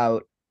finding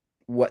out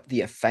what the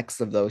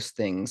effects of those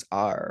things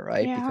are,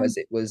 right? Because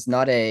it was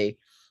not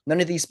none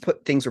of these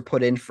things were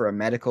put in for a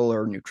medical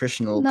or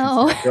nutritional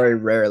concern. Very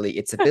rarely.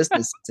 It's a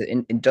business, it's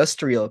an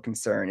industrial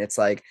concern. It's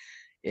like,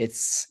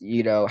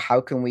 how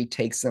can we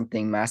take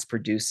something, mass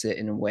produce it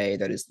in a way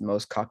that is the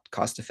most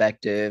cost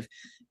effective,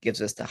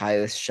 gives us the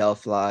highest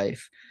shelf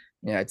life,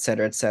 et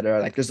cetera, et cetera.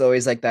 Like there's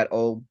always like that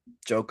old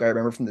joke I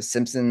remember from The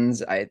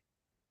Simpsons. I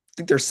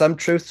think there's some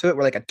truth to it,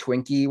 where like a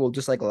Twinkie will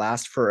just like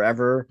last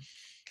forever.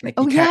 Like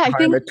you can't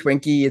harm a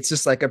Twinkie. It's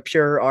just like a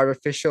pure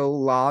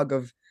artificial log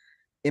of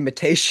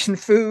imitation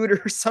food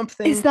or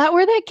something. Is that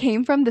where that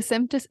came from, The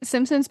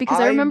Simpsons? Because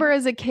I remember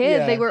as a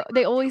kid,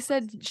 they always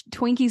said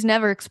Twinkies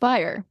never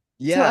expire.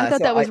 Yeah, so I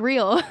thought that was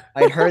real.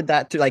 I'd heard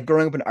that too. Like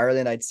growing up in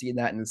Ireland, I'd seen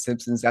that in The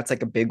Simpsons. That's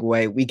like a big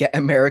way we get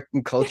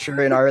American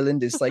culture in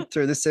Ireland, is like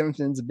through The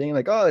Simpsons, being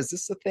like, oh, is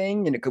this a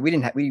thing? Because we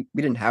didn't have we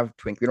don't have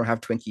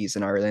Twinkies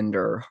in Ireland,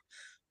 or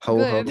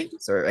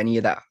ho-hos or any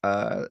of that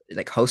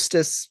like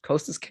hostess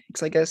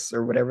cakes, I guess,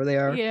 or whatever they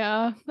are.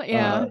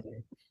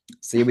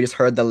 So we just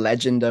heard the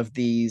legend of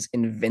these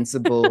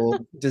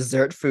invincible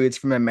dessert foods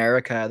from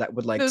America that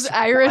would like those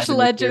Irish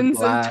legends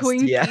of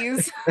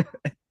Twinkies.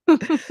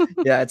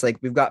 Yeah, it's like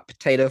we've got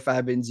potato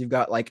famines, you've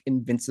got like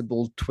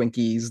invincible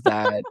Twinkies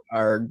that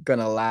are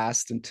gonna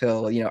last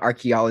until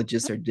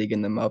archaeologists are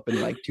digging them up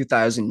in like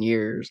 2,000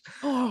 years.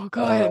 Oh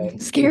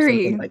god,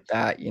 scary. Like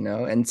that,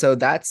 and so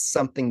that's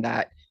something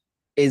that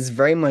is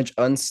very much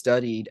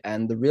unstudied,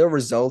 and the real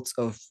results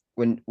of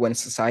when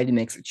society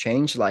makes a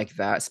change like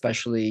that,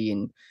 especially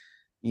in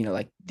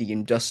like the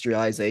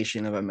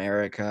industrialization of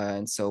America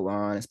and so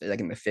on, especially like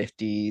in the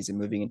 50s and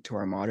moving into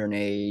our modern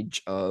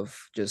age of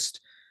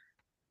just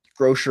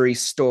grocery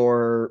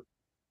store,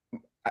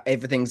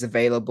 everything's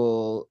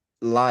available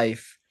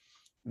life,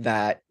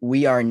 that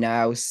we are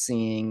now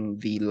seeing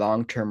the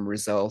long-term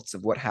results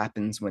of what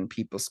happens when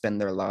people spend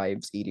their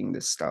lives eating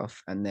this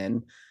stuff. And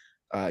then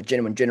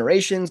when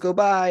generations go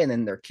by, and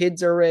then their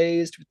kids are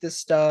raised with this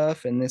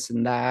stuff and this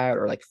and that,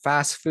 or like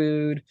fast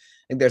food.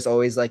 And there's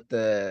always like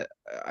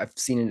I've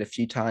seen it a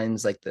few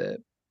times, like the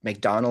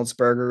McDonald's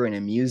burger in a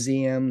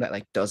museum that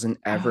like doesn't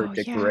ever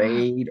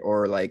degrade,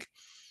 or like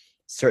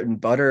certain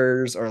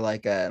butters, or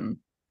like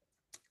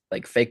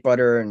fake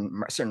butter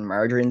and certain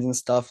margarines and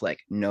stuff, like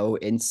no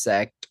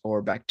insect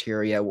or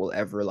bacteria will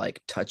ever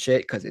like touch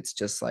it, because it's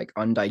just like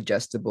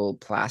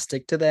undigestible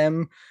plastic to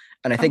them.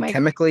 And I think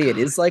chemically it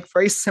is like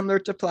very similar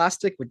to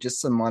plastic, with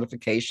just some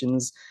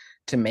modifications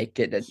to make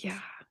it a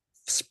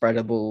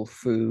spreadable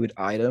food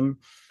item.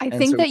 I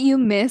think that you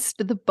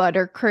missed the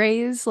butter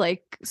craze.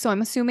 So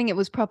I'm assuming it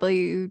was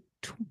probably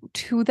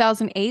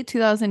 2008,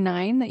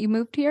 2009 that you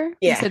moved here.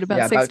 Yeah. You said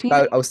about 16?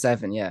 About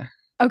 07. Yeah.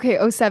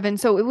 Okay. 07.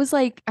 So it was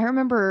like, I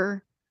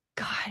remember,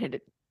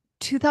 God,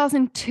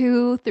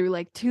 2002 through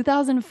like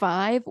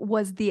 2005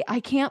 was the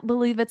I can't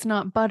believe it's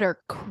not butter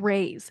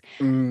craze.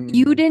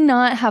 You did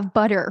not have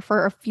butter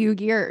for a few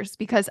years,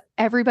 because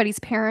everybody's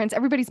parents,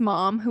 everybody's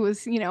mom who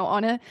was,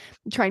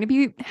 trying to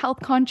be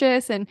health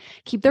conscious and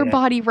keep their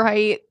body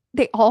right,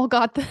 they all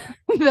got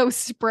those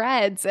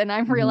spreads, and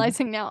I'm Mhm.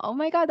 realizing now, oh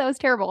my God, that was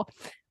terrible.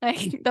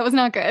 Like that was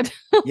not good.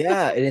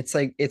 Yeah, and it's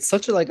like it's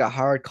such a like a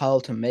hard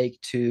call to make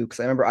too, because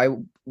I remember I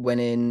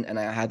went in and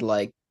I had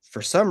like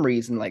for some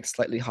reason like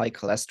slightly high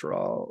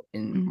cholesterol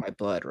in Mm. my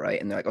blood,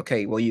 right? And they're like,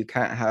 okay, well you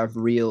can't have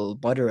real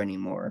butter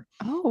anymore.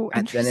 Oh,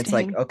 And then it's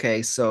like, interesting.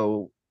 okay,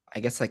 so I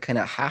guess I kind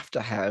of have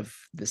to have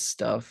this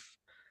stuff.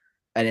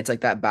 And it's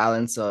like that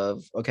balance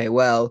of, okay,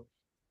 well,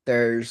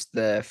 there's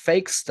the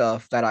fake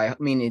stuff that I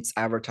mean, it's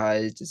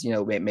advertised as,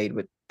 made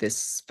with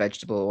this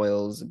vegetable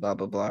oils, blah,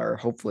 blah, blah, or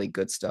hopefully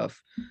good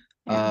stuff.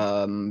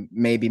 Yeah.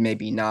 Maybe,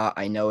 maybe not.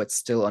 I know it's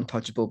still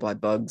untouchable by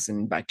bugs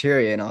and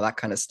bacteria and all that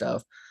kind of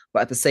stuff.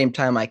 But at the same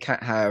time, I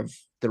can't have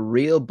the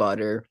real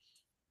butter.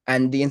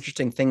 And the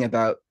interesting thing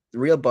about the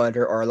real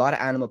butter or a lot of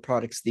animal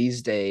products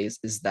these days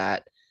is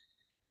that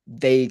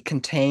they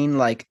contain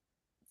like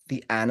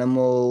the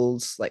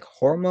animals like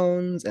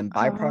hormones and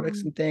byproducts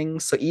Oh, and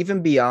things. So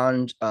even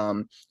beyond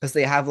because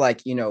they have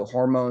like,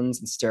 hormones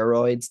and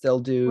steroids they'll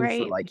do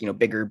for right, like,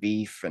 bigger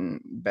beef and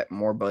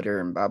more butter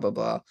and blah blah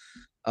blah.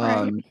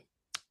 right. Um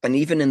and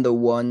even in the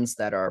ones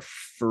that are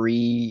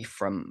free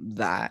from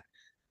that,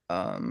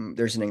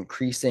 there's an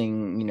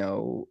increasing,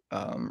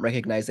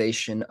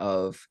 recognition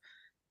of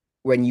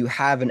when you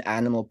have an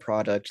animal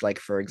product, like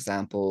for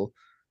example,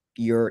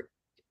 you're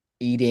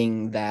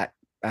eating that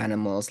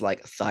animal's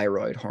like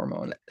thyroid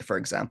hormone, for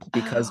example,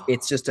 because Oh,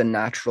 it's just a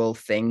natural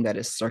thing that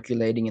is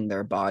circulating in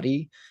their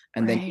body.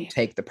 And then you right.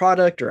 take the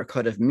product or a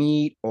cut of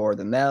meat or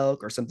the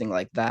milk or something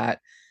like that.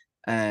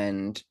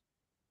 And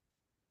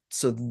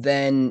so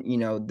then,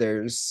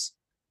 there's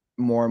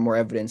more and more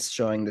evidence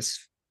showing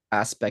this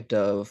aspect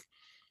of,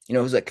 it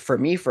was like for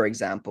me, for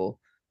example,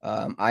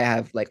 I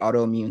have like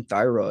autoimmune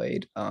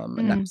thyroid, and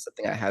Mm. that's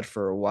something I had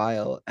for a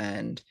while.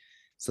 And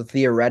so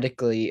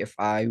theoretically, if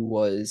I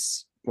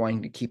was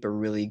wanting to keep a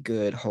really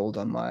good hold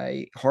on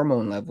my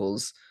hormone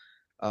levels,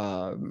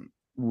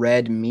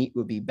 red meat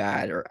would be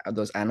bad, or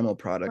those animal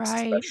products,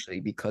 Right. especially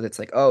because it's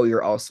like, oh,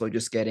 you're also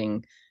just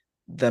getting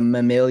the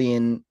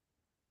mammalian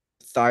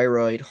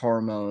thyroid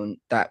hormone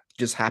that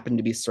just happened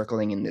to be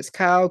circling in this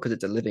cow because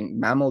it's a living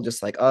mammal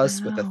just like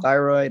us with a Oh,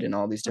 thyroid and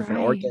all these different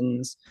right.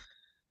 organs.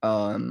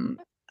 Um,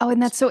 Oh,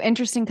 and that's so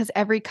interesting because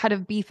every cut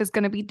of beef is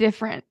going to be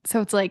different.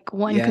 So it's like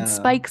one could yeah.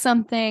 spike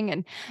something,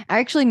 and I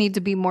actually need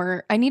to be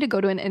more. I need to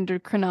go to an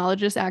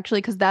endocrinologist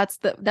actually because that's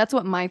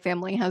what my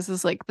family has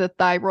is like the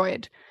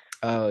thyroid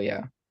Oh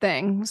yeah.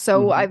 thing.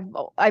 So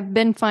Hmm. I've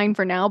been fine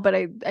for now, but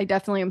I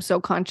definitely am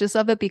so conscious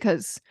of it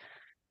because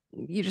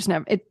you just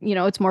never it.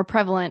 It's more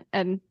prevalent,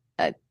 and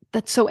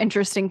that's so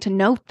interesting to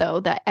note though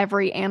that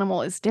every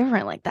animal is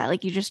different like that.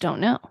 Like you just don't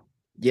know.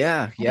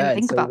 Yeah, I yeah. didn't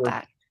And think so about we're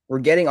that. we're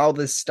getting all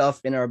this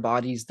stuff in our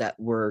bodies that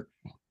we're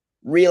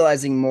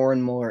realizing more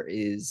and more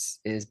is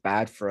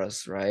bad for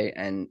us, right?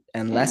 And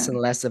Yeah.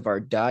 less of our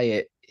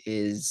diet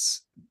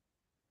is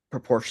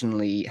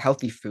proportionally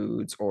healthy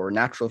foods or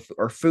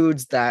or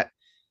foods that,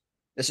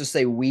 let's just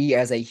say, we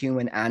as a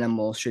human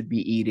animal should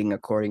be eating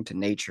according to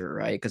nature,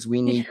 right? Because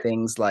we Yeah. need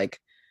things like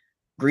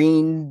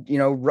green,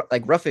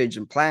 like roughage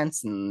and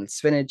plants and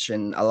spinach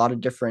and a lot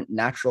of different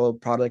natural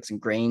products and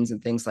grains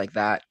and things like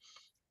that.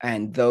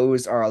 And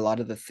those are a lot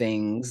of the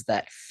things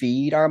that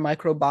feed our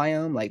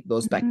microbiome, like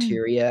those Mhm.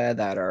 bacteria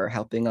that are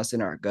helping us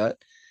in our gut.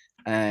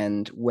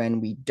 And when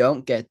we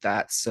don't get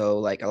that, so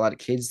like a lot of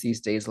kids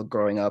these days are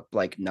growing up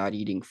like not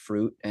eating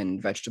fruit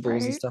and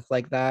vegetables and Right. stuff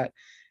like that,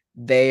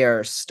 they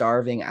are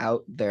starving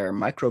out their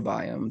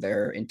microbiome,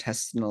 their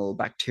intestinal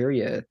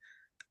bacteria,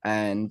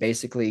 and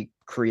basically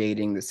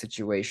creating the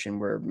situation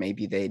where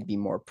maybe they'd be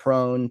more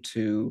prone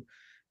to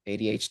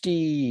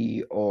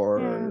ADHD Yeah.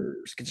 or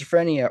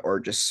schizophrenia or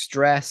just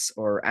stress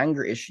or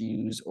anger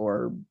issues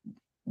or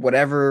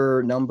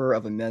whatever number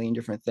of a million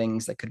different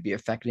things that could be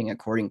affecting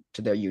according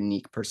to their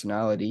unique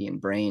personality and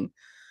brain.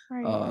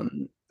 Right.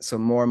 So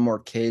more and more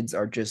kids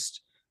are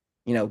just,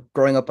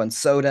 growing up on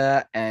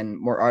soda and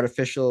more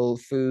artificial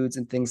foods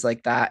and things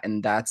like that.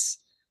 And that's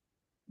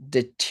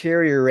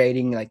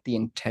deteriorating like the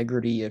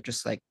integrity of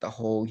just like the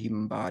whole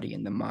human body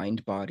and the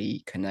mind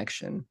body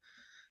connection.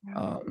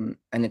 Yeah.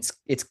 And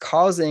it's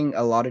causing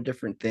a lot of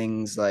different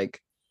things,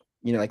 like,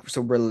 like,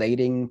 so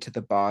relating to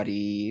the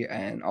body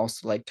and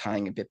also like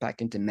tying a bit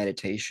back into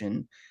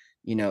meditation,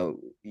 you know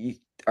you,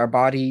 our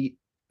body.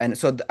 And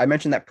so I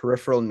mentioned that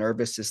peripheral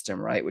nervous system,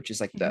 right, which is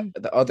like the Mhm.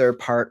 the other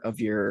part of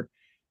your,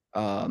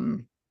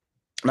 um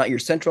not your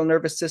central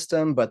nervous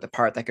system, but the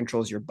part that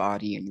controls your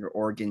body and your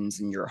organs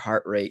and your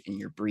heart rate and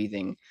your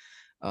breathing,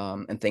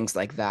 and things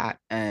like that.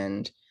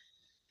 And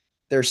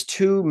there's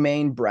two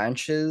main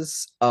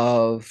branches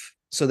of,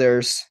 so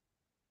there's,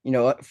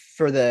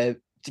 for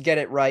the, to get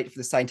it right for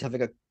the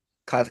scientific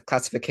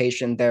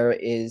classification, there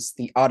is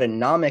the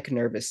autonomic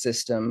nervous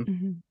system.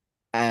 Mhm.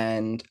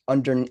 And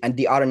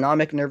the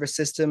autonomic nervous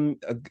system,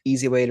 a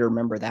easy way to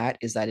remember that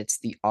is that it's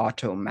the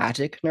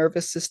automatic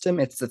nervous system.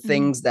 It's the Mhm.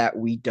 things that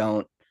we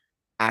don't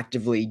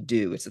actively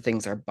do. It's the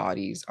things our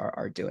bodies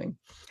are doing.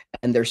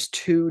 And there's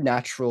two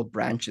natural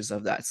branches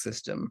of that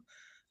system.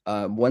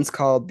 One's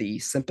called the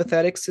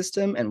sympathetic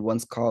system and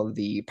one's called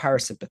the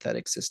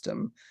parasympathetic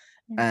system.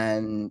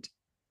 And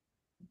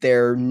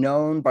they're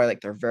known by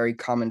like their very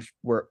common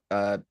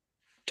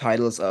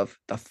titles of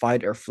the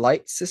fight or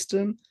flight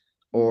system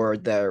or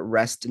the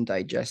rest and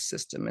digest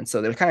system. And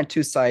so there's kind of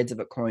two sides of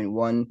a coin.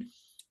 One,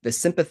 the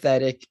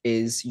sympathetic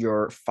is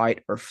your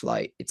fight or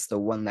flight. It's the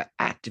one that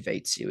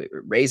activates you. It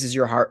raises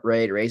your heart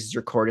rate, raises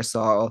your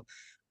cortisol.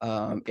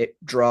 It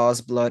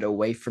draws blood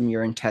away from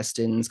your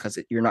intestines because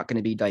you're not going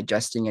to be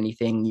digesting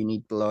anything. You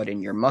need blood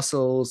in your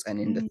muscles and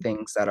in the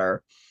things that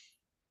are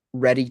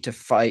ready to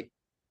fight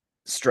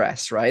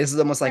stress, right? This is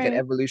almost like an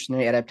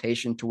evolutionary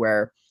adaptation to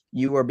where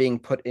you are being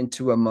put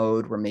into a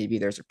mode where maybe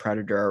there's a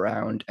predator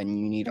around and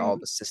you need all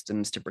the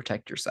systems to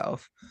protect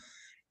yourself.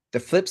 The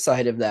flip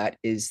side of that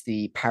is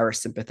the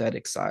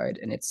parasympathetic side,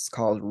 and it's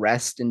called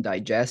rest and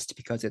digest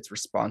because it's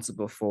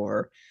responsible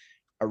for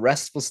a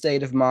restful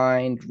state of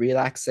mind,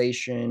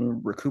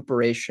 relaxation,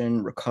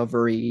 recuperation,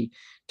 recovery,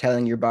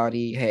 telling your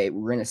body, hey,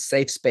 we're in a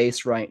safe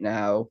space right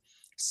now.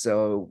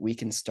 So we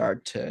can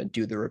start to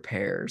do the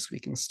repairs. We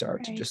can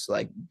start to just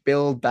like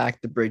build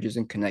back the bridges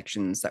and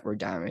connections that were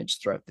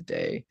damaged throughout the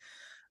day.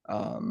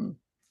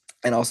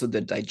 And also the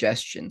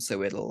digestion.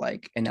 So it'll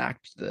like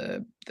enact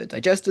the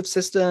digestive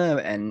system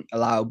and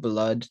allow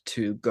blood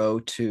to go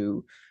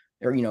to,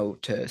 or,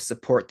 to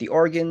support the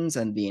organs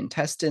and the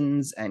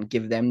intestines and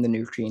give them the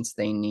nutrients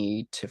they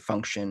need to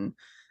function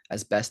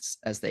as best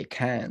as they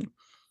can.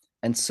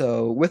 And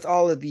so with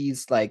all of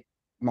these like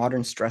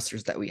modern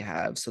stressors that we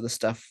have, so the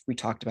stuff we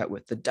talked about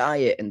with the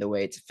diet and the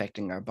way it's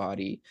affecting our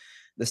body,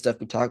 the stuff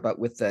we talked about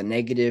with the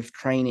negative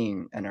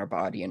training in our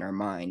body and our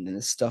mind, and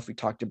the stuff we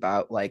talked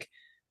about like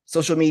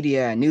social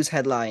media and news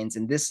headlines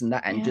and this and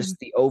that, and just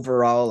the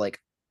overall like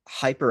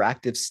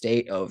hyperactive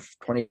state of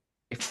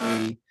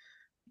 23,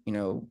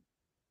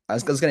 I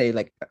was gonna say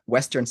like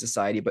Western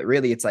society, but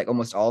really it's like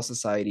almost all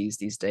societies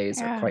these days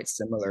are quite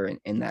similar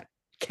in that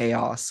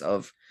chaos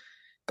of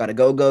gotta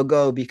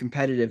go, be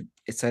competitive,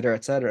 etc.,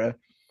 etc.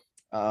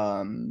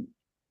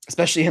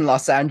 Especially in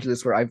Los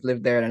Angeles, where I've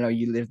lived there, and I know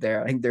you live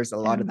there. I think there's a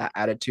lot of that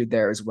attitude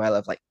there as well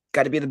of like,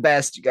 gotta be the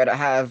best, you gotta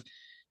have,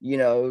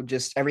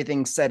 just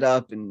everything set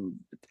up. And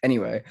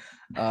anyway,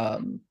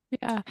 I've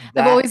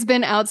always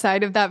been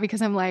outside of that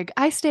because I'm like,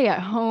 I stay at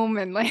home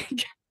and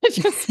like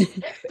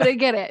but I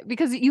get it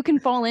because you can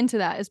fall into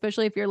that,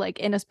 especially if you're like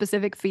in a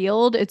specific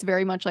field. It's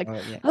very much like,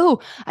 oh,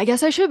 I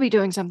guess I should be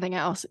doing something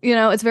else.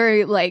 It's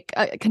very like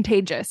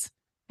contagious.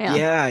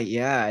 Yeah.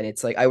 And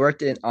it's like I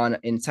worked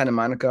in Santa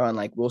Monica on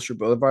like Wilshire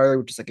Boulevard,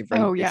 which is like a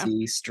very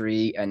busy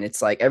street, and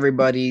it's like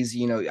everybody's,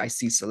 I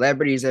see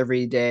celebrities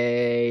every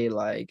day.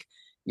 Like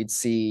you'd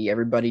see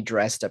everybody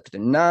dressed up to the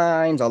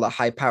nines, all the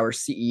high power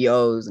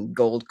CEOs and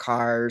gold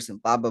cars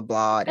and blah blah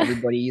blah. And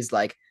everybody's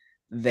like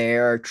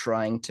they're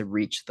trying to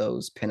reach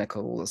those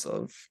pinnacles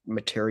of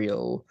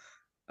material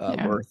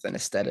worth and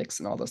aesthetics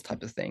and all those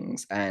types of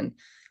things. And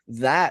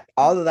that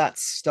all of that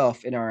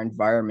stuff in our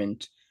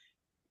environment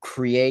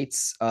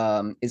creates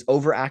is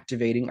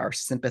overactivating our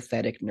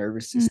sympathetic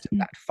nervous system,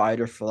 that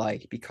fight or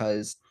flight,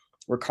 because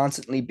we're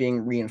constantly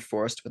being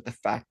reinforced with the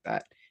fact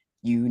that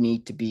you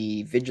need to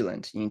be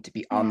vigilant, you need to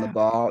be on the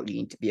ball, you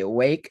need to be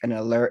awake and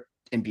alert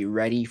and be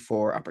ready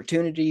for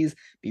opportunities,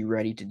 be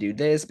ready to do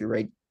this, be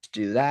ready to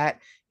do that.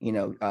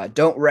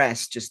 Don't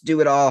rest, just do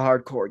it all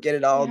hardcore, get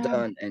it all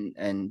done,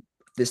 and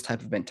this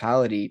type of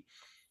mentality.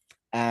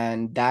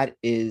 And that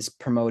is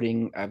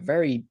promoting a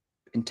very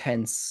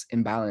intense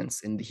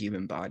imbalance in the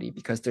human body,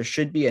 because there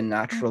should be a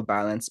natural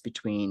balance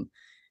between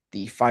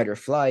the fight or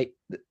flight,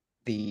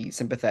 the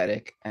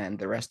sympathetic, and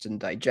the rest and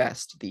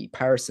digest, the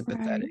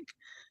parasympathetic.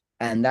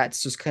 And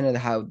that's just kind of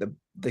how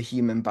the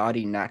human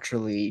body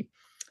naturally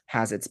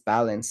has its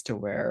balance, to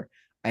where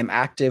I'm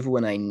active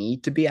when I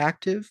need to be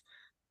active,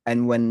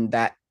 and when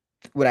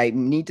I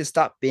need to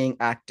stop being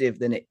active,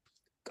 then it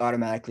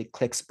automatically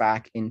clicks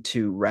back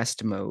into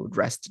rest mode,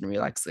 rest and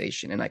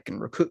relaxation, and I can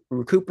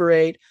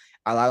recuperate,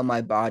 allow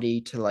my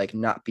body to like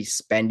not be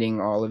spending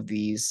all of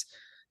these,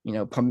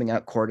 pumping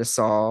out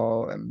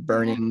cortisol and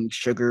burning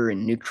sugar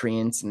and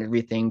nutrients and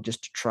everything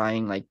just to try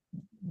and like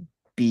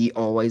be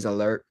always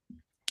alert.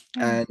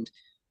 And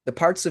the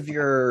parts of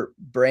your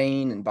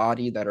brain and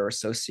body that are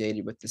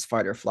associated with this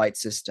fight or flight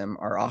system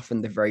are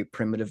often the very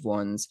primitive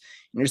ones.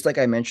 And just like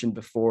I mentioned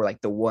before, like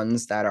the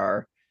ones that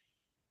are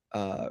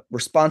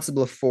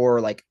responsible for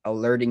like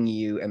alerting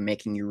you and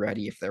making you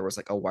ready if there was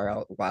like a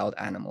wild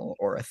animal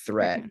or a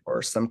threat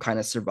or some kind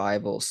of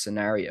survival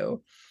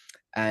scenario.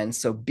 And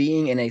so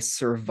being in a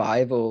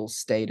survival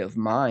state of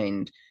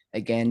mind,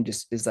 again,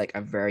 just is like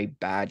a very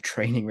bad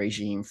training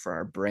regime for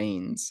our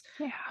brains.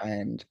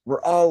 And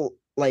we're all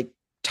like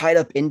tied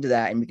up into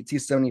that, and we can see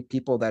so many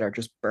people that are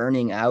just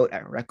burning out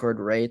at record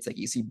rates. Like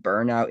you see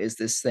burnout is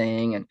this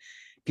thing, and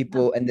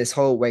people and this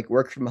whole like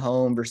work from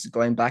home versus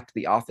going back to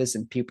the office,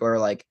 and people are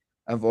like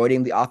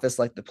avoiding the office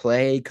like the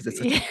plague because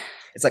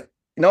it's like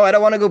no, I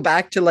don't want to go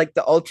back to like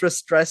the ultra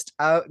stressed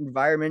out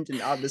environment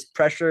and all this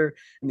pressure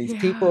and these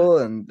people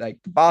and like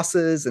the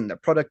bosses and the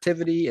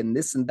productivity and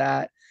this and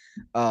that,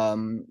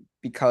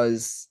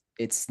 because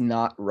it's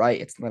not right.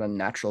 It's not a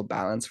natural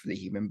balance for the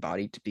human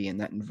body to be in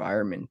that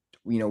environment.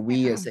 We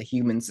Yeah. as a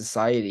human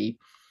society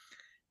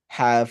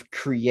have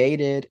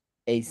created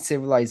a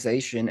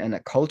civilization and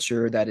a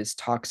culture that is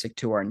toxic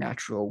to our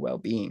natural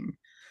well-being.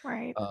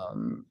 Right.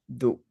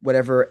 The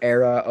whatever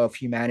era of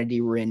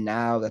humanity we're in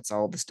now, that's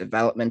all this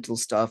developmental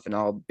stuff and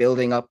all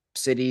building up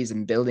cities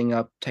and building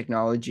up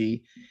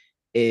technology,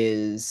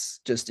 is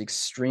just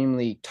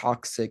extremely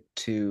toxic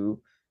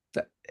to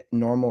the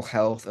normal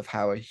health of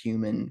how a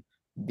human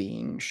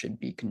being should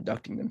be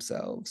conducting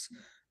themselves.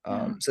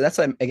 Yeah. So that's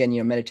why,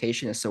 again,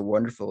 meditation is so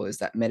wonderful, is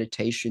that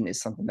meditation is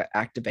something that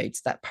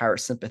activates that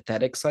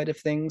parasympathetic side of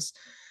things.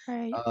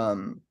 Right.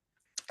 Um,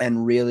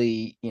 and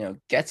really,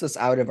 gets us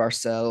out of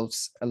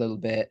ourselves a little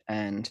bit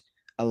and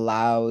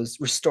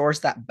restores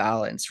that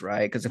balance,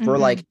 right? Because if we're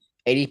Mm-hmm. like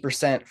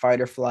 80%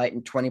 fight or flight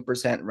and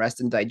 20%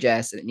 rest and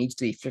digest, and it needs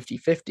to be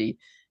 50-50,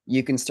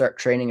 you can start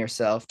training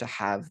yourself to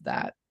have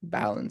that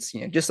balance,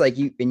 just like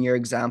you in your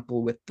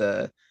example with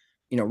the,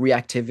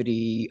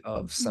 reactivity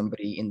of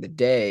somebody in the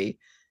day,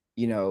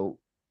 you know,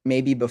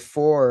 maybe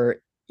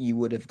before you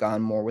would have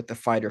gone more with the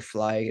fight or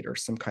flight or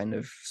some kind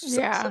of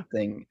Yeah.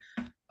 something,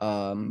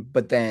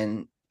 but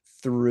then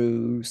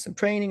through some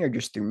training or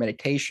just through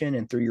meditation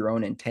and through your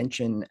own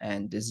intention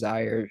and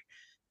desire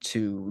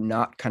to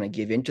not kind of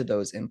give into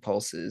those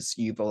impulses,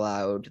 you've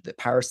allowed the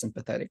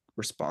parasympathetic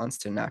response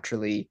to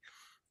naturally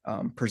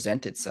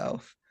present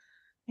itself.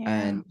 Yeah.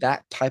 And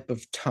that type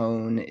of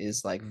tone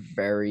is like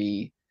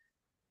very,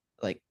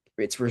 like,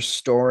 it's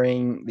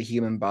restoring the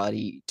human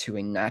body to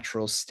a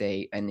natural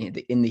state. And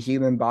in the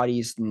human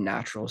body's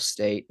natural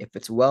state, if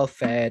it's well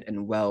fed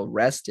and well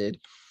rested,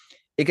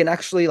 it can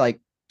actually like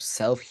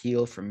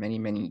self-heal from many,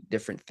 many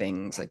different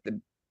things. Like the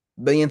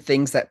billion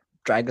things that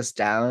drag us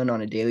down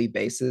on a daily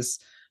basis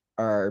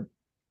are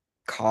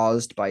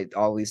caused by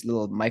all these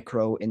little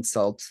micro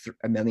insults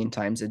a million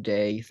times a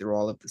day through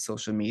all of the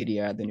social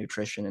media, the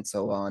nutrition, and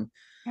so on.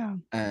 Yeah.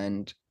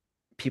 And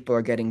people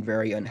are getting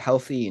very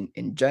unhealthy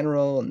in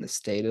general, and the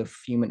state of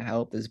human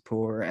health is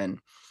poor. And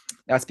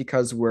that's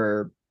because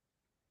we're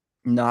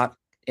not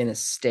in a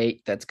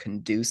state that's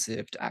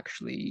conducive to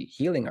actually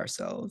healing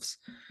ourselves.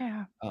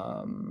 Yeah.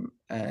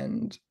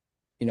 And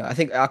I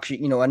think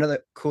actually,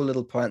 another cool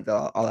little point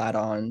that I'll add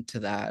on to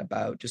that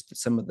about just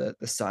some of the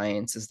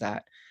science is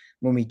that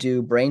when we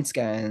do brain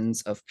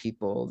scans of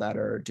people that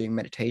are doing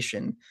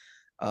meditation,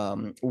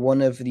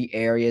 one of the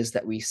areas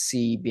that we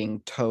see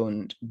being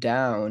toned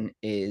down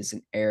is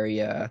an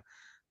area,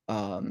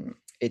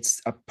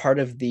 it's a part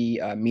of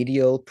the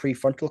medial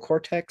prefrontal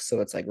cortex. So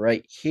it's like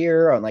right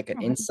here on like an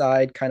Oh.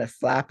 inside kind of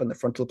flap on the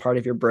frontal part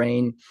of your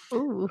brain.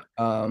 Ooh.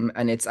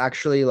 And it's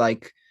actually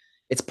like,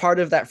 it's part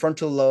of that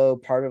frontal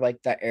lobe, part of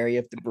like that area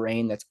of the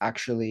brain that's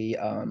actually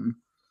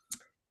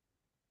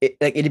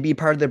it'd be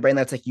part of the brain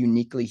that's like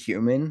uniquely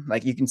human.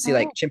 Like you can see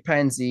like Oh.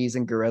 chimpanzees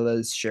and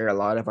gorillas share a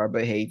lot of our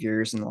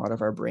behaviors and a lot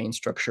of our brain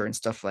structure and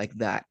stuff like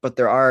that. But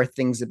there are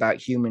things about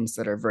humans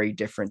that are very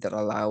different that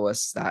allow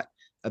us that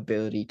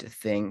ability to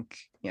think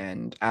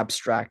and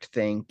abstract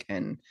think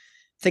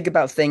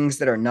about things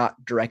that are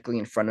not directly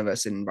in front of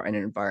us in an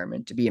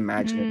environment, to be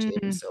imaginative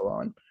and Mm. so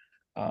on,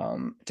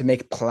 to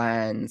make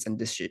plans and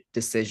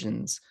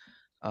decisions.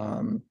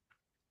 Um,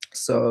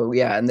 so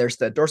yeah, and there's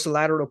the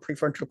dorsolateral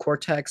prefrontal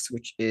cortex,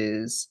 which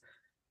is,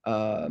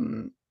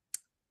 um,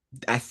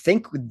 I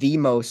think, the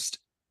most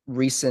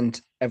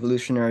recent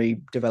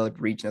evolutionary developed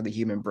region of the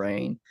human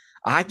brain.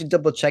 I have to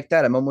double check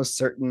that. I'm almost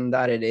certain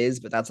that it is,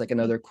 but that's like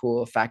another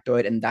cool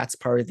factoid. And that's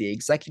part of the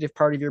executive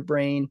part of your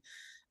brain.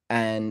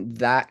 And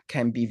that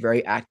can be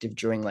very active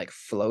during like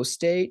flow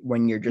state,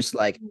 when you're just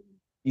like,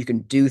 you can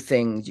do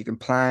things, you can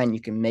plan,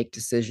 you can make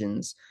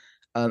decisions.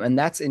 And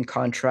that's in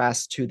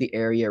contrast to the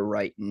area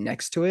right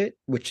next to it,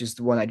 which is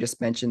the one I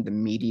just mentioned, the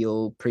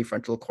medial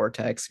prefrontal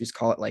cortex. We just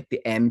call it like the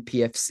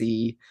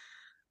MPFC,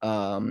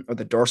 or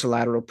the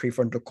dorsolateral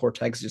prefrontal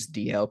cortex, just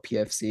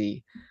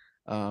DLPFC.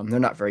 They're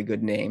not very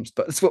good names,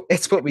 but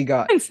it's what we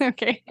got. It's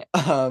okay.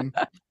 Um,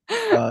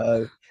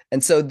 uh,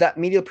 and so that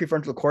medial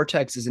prefrontal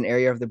cortex is an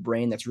area of the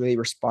brain that's really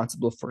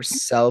responsible for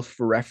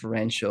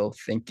self-referential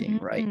thinking,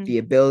 right? Mm. The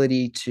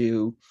ability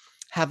to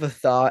have a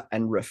thought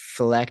and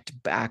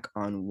reflect back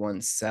on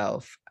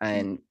oneself.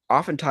 And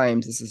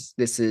oftentimes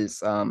this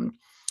is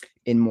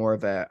in more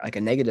of a like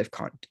a negative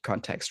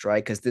context,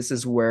 right? Because this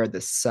is where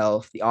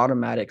the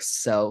automatic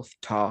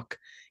self-talk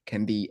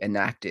can be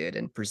enacted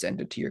and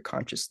presented to your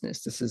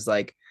consciousness. This is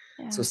like,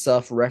 so Yeah.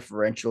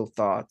 self-referential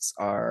thoughts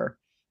are,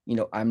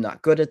 I'm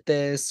not good at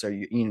this, or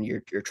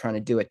you're trying to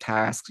do a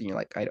task and you're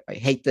like, I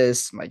hate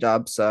this, my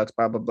job sucks,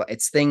 blah blah blah.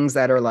 It's things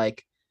that are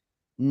like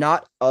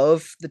not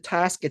of the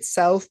task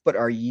itself, but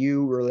are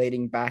you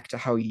relating back to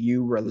how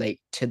you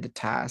relate to the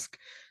task.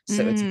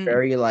 So it's Mm.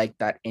 very like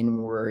that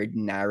inward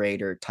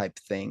narrator type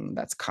thing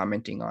that's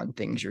commenting on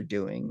things you're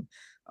doing.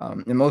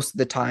 And most of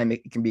the time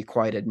it can be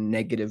quite a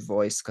negative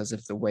voice because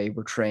of the way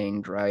we're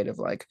trained, right? Of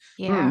like,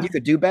 Yeah. you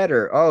could do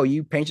better. Oh,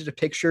 you painted a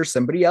picture,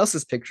 somebody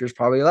else's picture is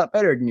probably a lot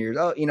better than yours.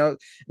 Oh,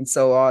 and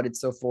so on and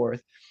so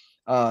forth.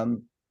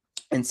 Um,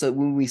 And so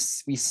when we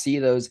see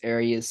those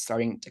areas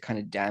starting to kind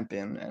of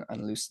dampen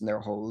and loosen their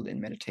hold in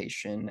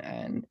meditation,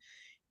 and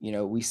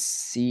we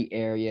see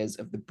areas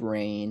of the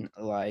brain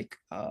like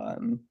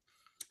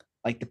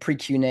the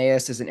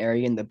precuneus is an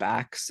area in the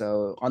back.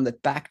 So on the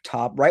back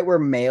top, right where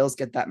males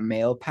get that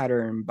male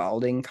pattern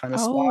balding kind of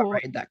spot, Oh,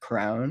 right? That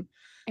crown.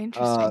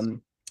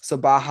 interesting. So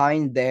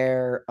behind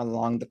there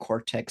along the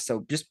cortex,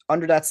 so just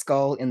under that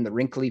skull in the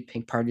wrinkly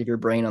pink part of your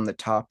brain on the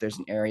top, there's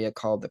an area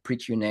called the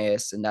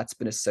precuneus, and that's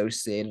been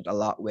associated a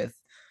lot with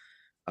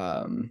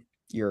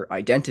your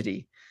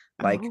identity.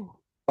 Like, Oh,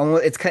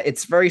 almost,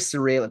 it's very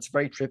surreal. It's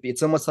very trippy.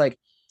 It's almost like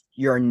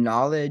your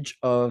knowledge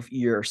of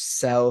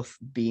yourself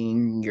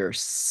being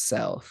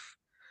yourself.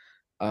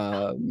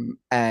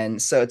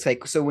 And so it's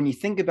like, so when you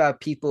think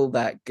about people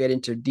that get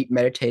into deep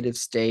meditative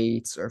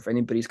states, or if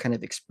anybody's kind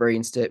of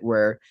experienced it,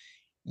 where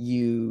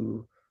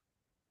you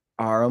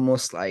are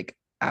almost like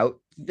out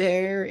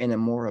there in a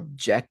more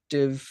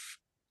objective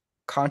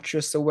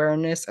conscious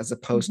awareness as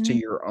opposed to hmm,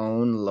 your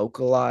own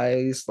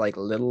localized like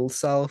little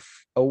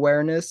self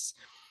awareness.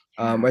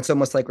 yeah. It's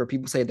almost like where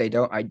people say they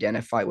don't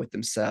identify with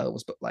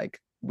themselves but like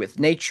with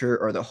nature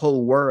or the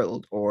whole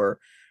world or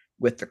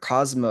with the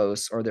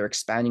cosmos, or they're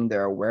expanding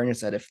their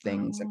awareness out of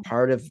things. And Oh,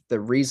 part of the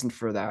reason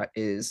for that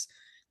is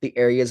the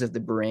areas of the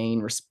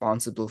brain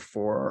responsible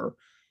for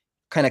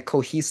kind of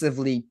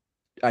cohesively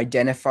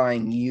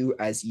identifying you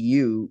as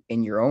you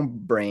in your own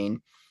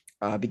brain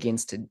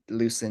begins to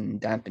loosen,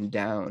 dampen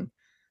down.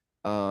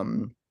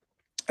 um,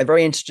 a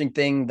very interesting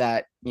thing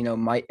that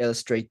might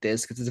illustrate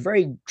this, because it's a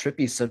very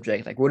trippy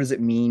subject, like what does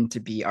it mean to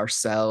be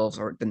ourselves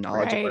or the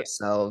knowledge of right,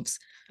 ourselves.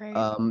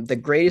 right. The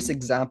greatest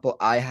example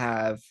I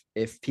have,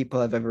 if people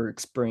have ever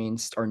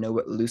experienced or know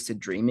what lucid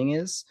dreaming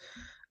is,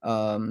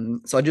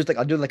 so I'll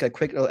do like a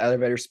quick little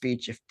elevator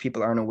speech if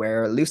people aren't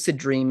aware. Lucid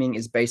dreaming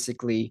is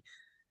basically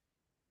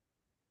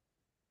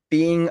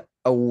being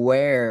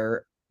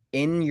aware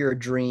in your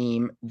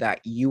dream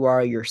that you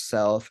are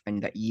yourself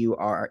and that you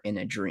are in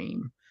a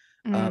dream,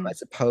 Mm,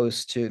 as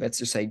opposed to, let's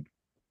just say,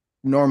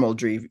 normal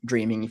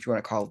dreaming, if you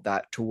want to call it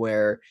that, to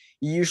where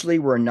usually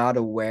we're not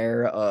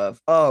aware of,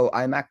 oh,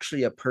 I'm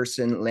actually a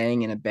person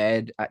laying in a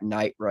bed at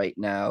night right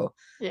now.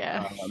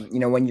 yeah.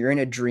 When you're in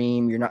a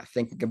dream, you're not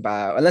thinking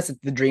about, unless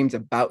the dream's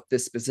about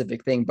this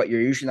specific thing, but you're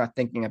usually not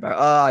thinking about,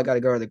 oh, I got to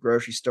go to the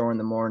grocery store in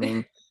the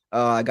morning.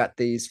 Oh, I got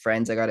these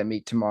friends I got to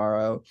meet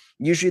tomorrow.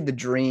 Usually the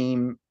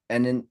dream,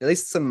 and in at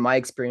least some of my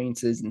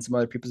experiences and some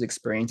other people's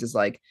experiences,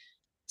 like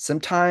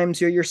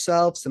sometimes you're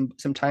yourself,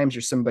 sometimes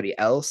you're somebody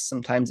else,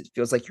 sometimes it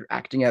feels like you're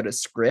acting out a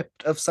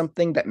script of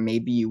something that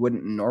maybe you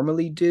wouldn't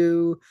normally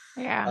do.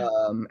 Yeah.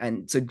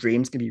 And so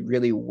dreams can be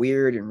really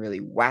weird and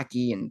really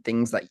wacky, and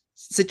things like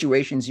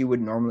situations you would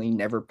normally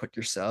never put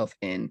yourself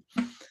in.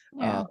 uh,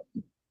 Yeah.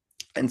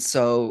 and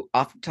so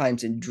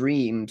oftentimes in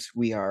dreams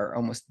we are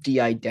almost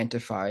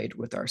de-identified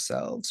with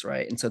ourselves,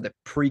 right? And so the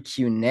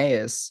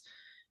precuneus,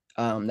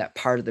 that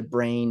part of the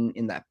brain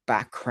in that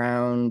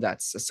background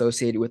that's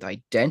associated with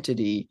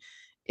identity,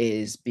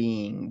 is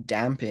being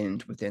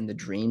dampened within the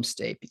dream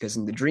state, because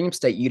in the dream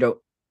state you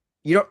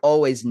don't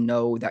always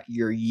know that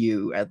you're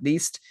you. At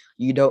least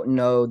you don't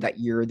know that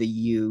you're the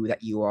you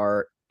that you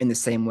are in the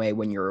same way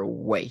when you're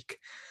awake.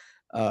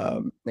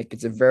 Like,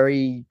 it's a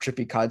very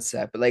trippy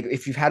concept, but like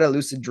if you've had a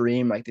lucid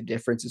dream, like the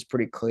difference is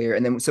pretty clear.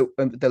 And then so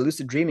the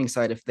lucid dreaming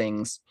side of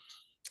things,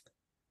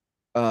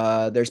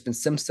 there's been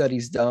some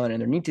studies done,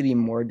 and there need to be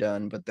more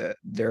done, but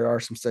there are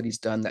some studies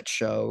done that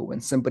show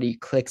when somebody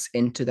clicks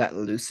into that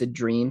lucid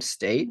dream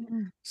state.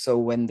 Mm, So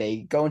when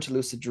they go into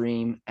lucid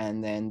dream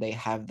and then they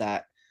have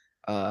that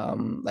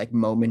like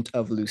moment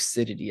of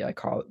lucidity, I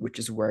call it, which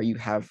is where you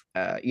have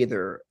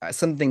either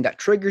something that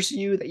triggers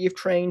you that you've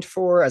trained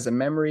for as a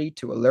memory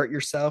to alert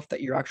yourself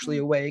that you're actually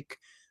mm, awake,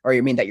 or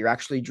you mean that you're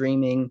actually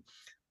dreaming,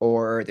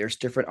 or there's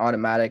different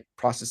automatic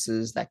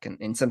processes that can,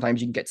 and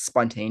sometimes you can get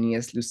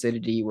spontaneous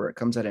lucidity where it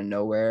comes out of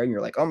nowhere and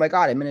you're like, oh my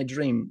god, I'm in a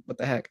dream, what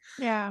the heck.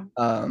 yeah.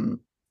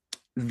 um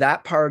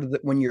that part of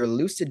when you're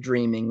lucid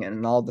dreaming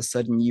and all of a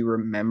sudden you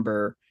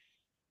remember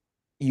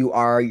you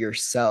are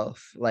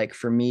yourself. Like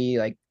for me,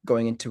 like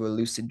going into a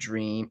lucid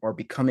dream or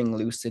becoming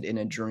lucid in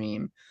a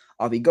dream,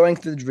 I'll be going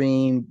through the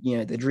dream,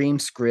 the dream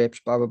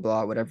script, blah blah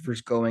blah,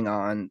 whatever's going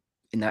on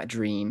in that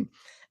dream.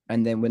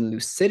 And then when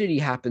lucidity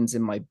happens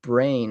in my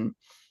brain,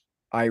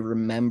 I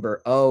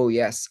remember, oh,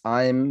 yes,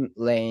 I'm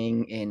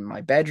laying in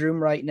my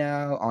bedroom right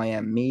now. I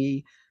am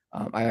me.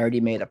 I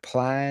already made a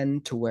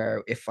plan to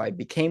where if I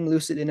became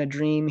lucid in a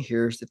dream,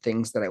 here's the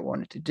things that I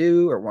wanted to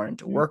do or wanted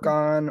to work Mhm.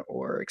 on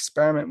or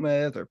experiment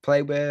with or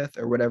play with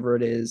or whatever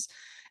it is.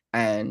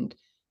 And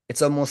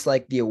it's almost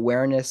like the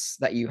awareness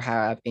that you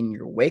have in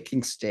your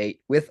waking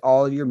state with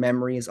all of your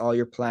memories, all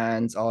your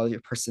plans, all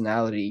your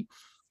personality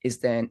is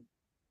then,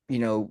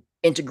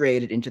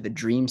 integrated into the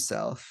dream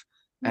self.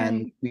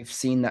 And Right. we've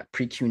seen that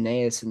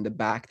precuneus in the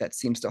back that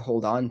seems to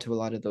hold on to a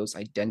lot of those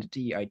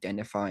identity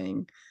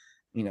identifying,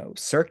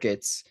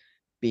 circuits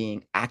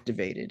being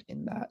activated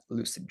in that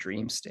lucid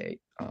dream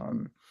state.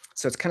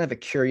 So it's kind of a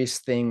curious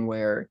thing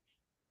where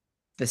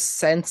the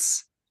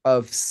sense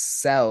of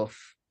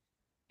self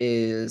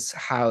is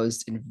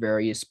housed in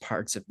various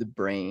parts of the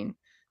brain.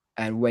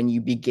 And when you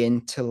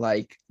begin to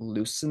like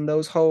loosen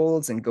those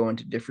holds and go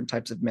into different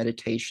types of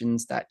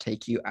meditations that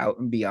take you out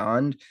and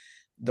beyond,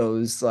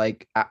 those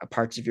like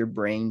parts of your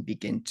brain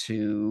begin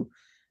to,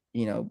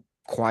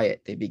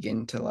 quiet. They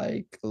begin to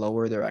like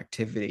lower their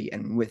activity.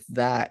 And with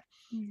that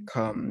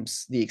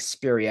comes the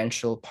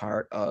experiential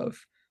part of,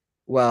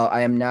 well,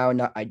 I am now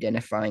not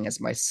identifying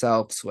as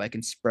myself, so I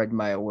can spread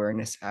my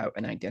awareness out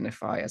and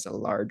identify as a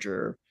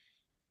larger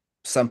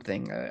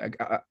something.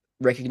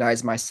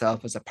 Recognize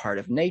myself as a part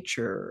of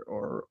nature,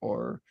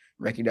 or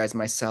recognize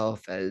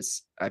myself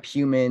as a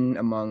human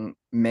among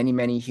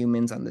many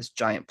humans on this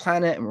giant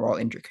planet, and we're all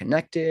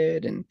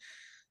interconnected. And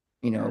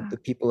the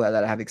people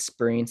that have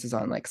experiences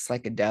on like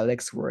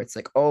psychedelics where it's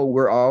like, oh,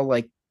 we're all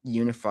like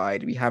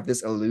unified, we have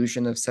this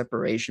illusion of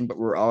separation, but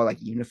we're all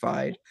like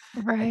unified.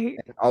 Right.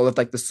 And all of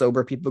like the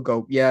sober people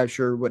go, yeah,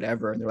 sure,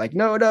 whatever. And they're like,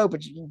 no,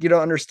 but you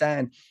don't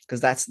understand, because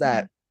that's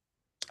that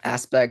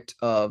aspect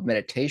of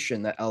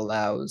meditation that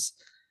allows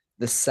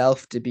the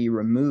self to be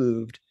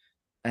removed,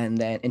 and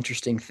then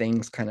interesting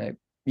things kind of,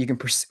 you can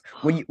perceive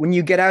when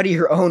you get out of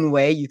your own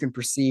way, you can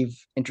perceive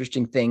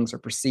interesting things or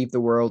perceive the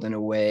world in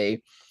a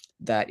way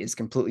that is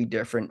completely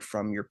different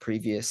from your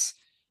previous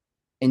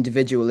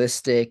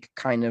individualistic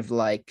kind of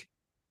like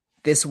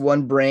this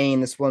one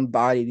brain, this one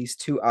body, these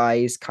two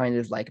eyes kind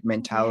of like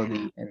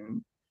mentality,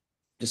 and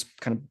just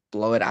kind of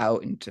blow it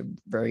out into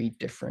very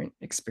different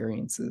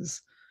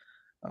experiences.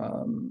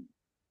 And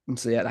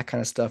so yeah, that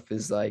kind of stuff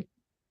is like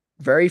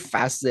very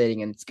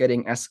fascinating, and it's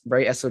getting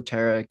very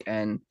esoteric.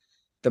 And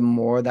the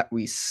more that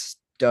we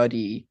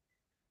study,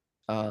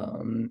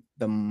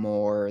 the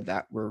more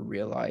that we're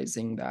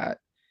realizing that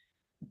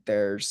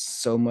there's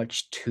so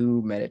much to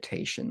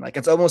meditation. Like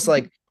it's almost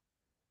like,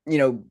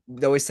 they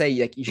always say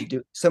like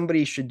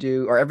somebody should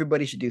do, or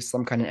everybody should do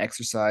some kind of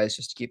exercise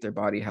just to keep their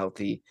body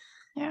healthy.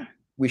 Yeah.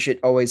 We should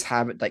always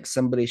have it like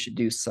somebody should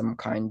do some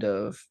kind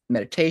of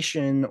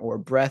meditation or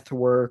breath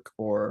work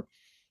or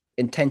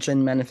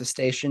intention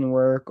manifestation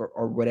work,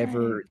 or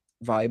whatever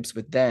vibes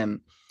with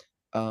them.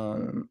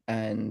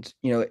 And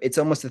it's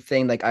almost a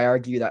thing, like I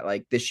argue that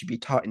like this should be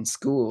taught in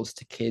schools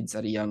to kids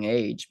at a young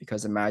age,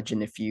 because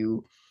imagine if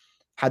you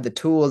had the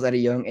tools at a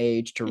young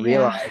age to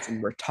realize,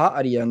 and were taught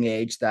at a young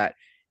age, that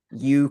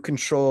you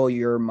control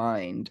your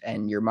mind,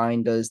 and your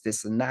mind does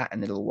this and that,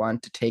 and it'll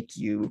want to take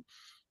you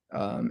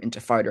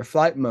into fight or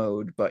flight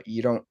mode, but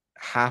you don't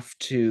have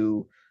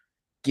to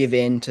give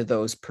in to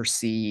those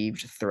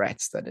perceived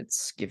threats that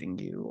it's giving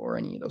you, or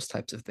any of those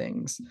types of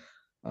things.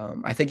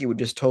 I think it would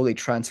just totally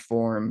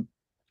transform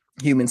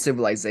human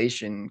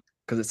civilization,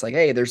 because it's like,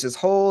 hey, there's this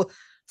whole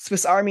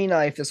Swiss Army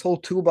knife, this whole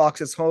toolbox,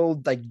 this whole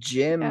like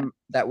gym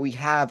that we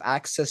have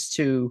access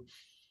to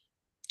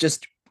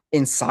just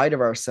inside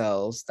of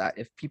ourselves, that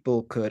if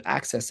people could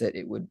access it,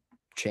 it would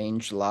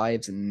change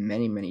lives in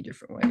many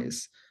different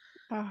ways.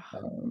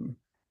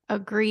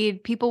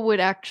 Agreed. People would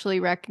actually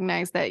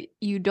recognize that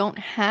you don't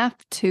have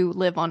to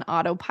live on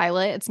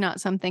autopilot. It's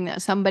not something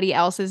that somebody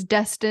else is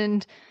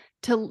destined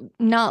to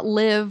not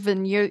live,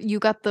 and you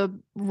got the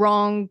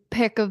wrong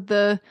pick of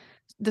the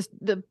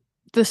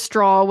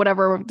straw,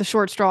 whatever, the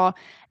short straw,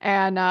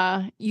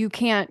 and you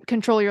can't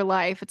control your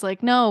life. It's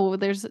like, no,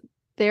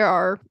 there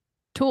are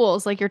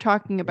tools like you're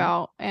talking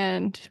about,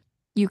 and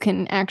you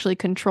can actually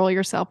control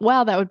yourself.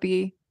 Wow, that would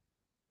be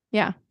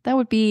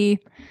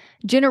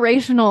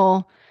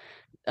generational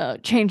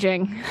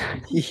changing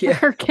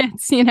for our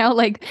kids,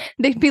 like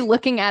they'd be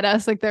looking at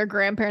us like their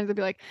grandparents would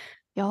be like,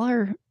 y'all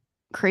are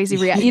crazy.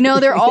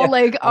 They're all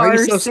like, why are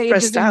you so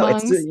sages stressed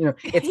out? monks.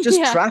 It's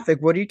just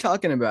traffic. What are you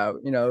talking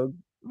about?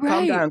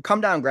 Right.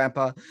 Calm down,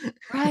 grandpa.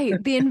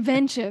 Right. The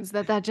inventions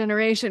that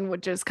generation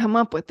would just come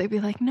up with, they'd be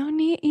like, no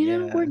need,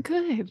 we're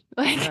good.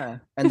 Like,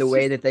 and the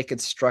way that they could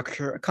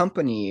structure a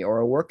company or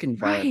a work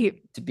environment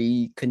to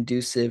be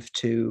conducive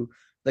to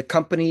the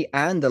company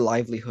and the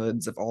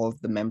livelihoods of all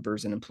of the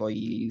members and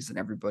employees and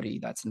everybody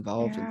that's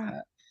involved in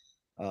that.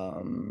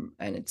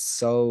 And it's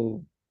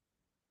so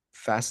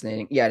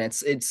fascinating. And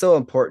it's so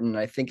important.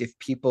 I think if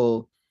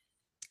people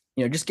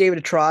just gave it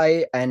a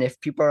try, and if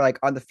people are like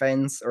on the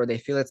fence, or they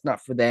feel it's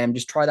not for them,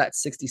 just try that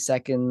 60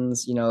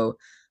 seconds.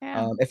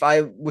 If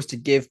I was to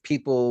give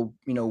people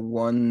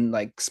one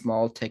like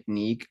small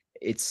technique,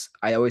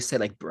 I always say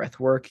like breath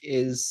work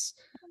is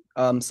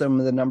some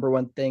of the number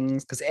one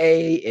things, because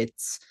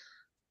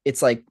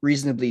it's like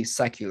reasonably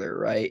secular,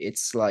 right?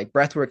 It's like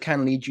breath work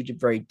can lead you to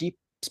very deep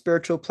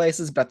spiritual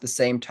places, but at the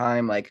same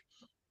time, like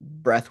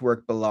breath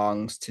work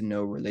belongs to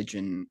no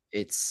religion.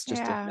 It's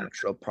just a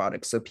natural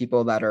product. So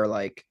people that are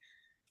like,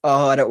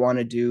 oh, I don't want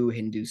to do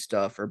Hindu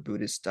stuff or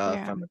Buddhist stuff,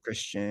 I'm a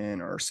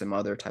Christian, or some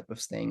other type of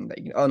thing, that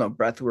oh no,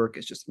 breath work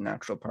is just a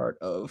natural part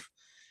of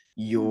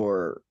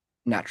your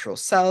natural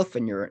self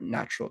and your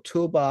natural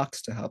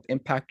toolbox to help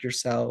impact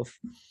yourself.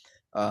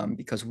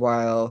 Because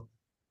while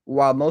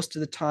most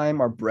of the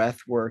time our breath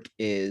work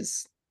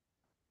is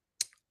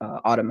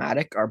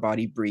automatic, our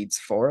body breathes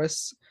for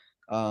us,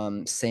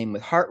 Same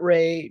with heart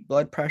rate,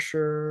 blood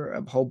pressure,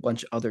 a whole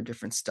bunch of other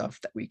different stuff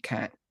that we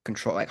can't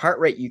control. Like heart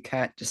rate, you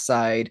can't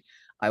decide.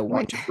 I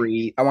want Right. to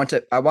breathe. I want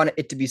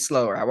it to be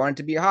slower. I want it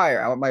to be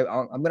higher. I'm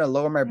going to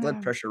lower my blood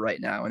Yeah. pressure right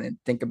now and then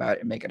think about it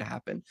and make it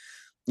happen.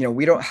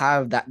 We don't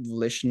have that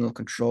volitional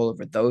control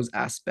over those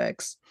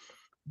aspects,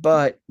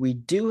 but we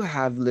do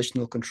have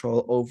volitional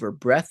control over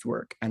breath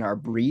work and our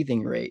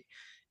breathing rate.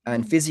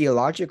 And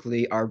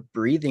physiologically, our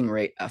breathing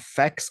rate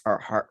affects our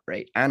heart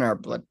rate and our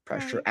blood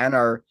pressure Right. and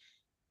our,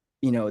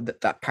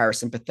 that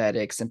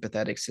parasympathetic,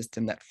 sympathetic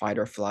system, that fight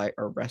or flight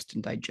or rest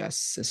and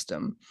digest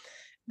system.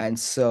 And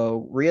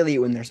so, really,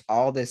 when there's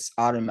all this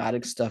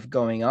automatic stuff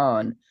going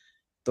on,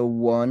 the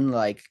one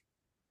like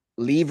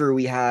lever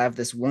we have,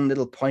 this one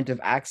little point of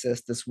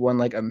access, this one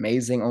like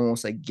amazing,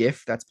 almost like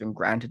gift that's been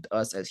granted to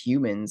us as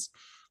humans,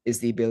 is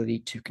the ability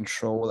to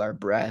control our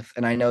breath.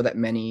 And I know that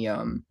many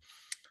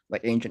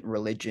like ancient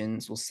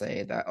religions will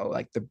say that, oh,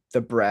 like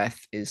the breath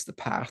is the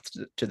path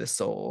to the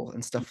soul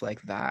and stuff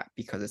like that,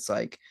 because it's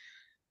like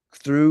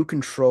through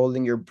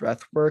controlling your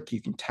breath work,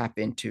 you can tap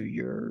into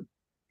your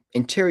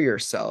interior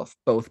self,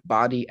 both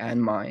body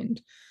and mind,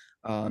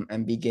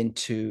 and begin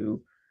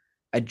to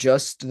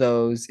adjust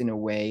those in a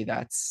way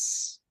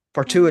that's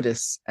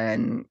fortuitous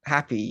and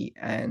happy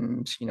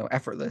and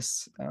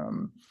effortless,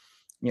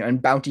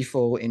 and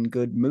bountiful in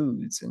good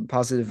moods and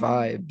positive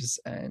vibes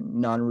and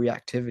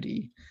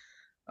non-reactivity.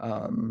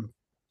 um,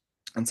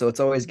 and so it's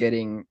always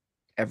getting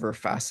ever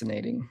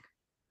fascinating.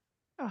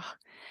 Oh,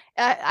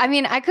 I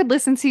mean, I could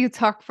listen to you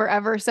talk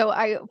forever. So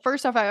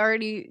first off,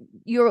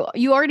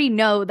 you already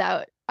know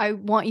that I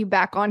want you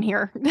back on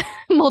here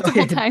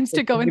multiple times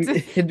to go into.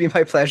 It'd be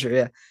my pleasure.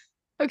 Yeah.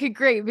 Okay,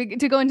 great.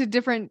 To go into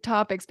different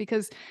topics,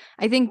 because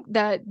I think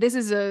that this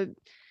is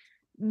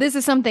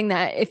something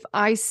that if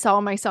I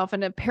saw myself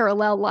in a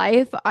parallel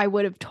life, I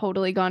would have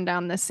totally gone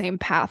down the same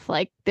path.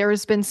 Like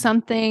there's been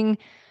something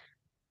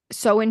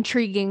so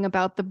intriguing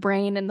about the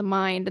brain and the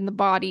mind and the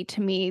body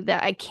to me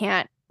that I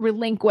can't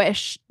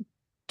relinquish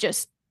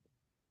just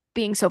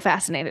being so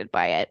fascinated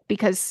by it,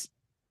 because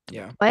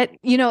but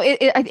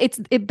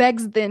it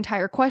begs the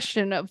entire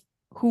question of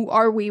who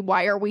are we,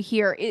 why are we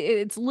here.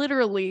 It's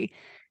literally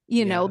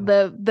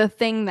the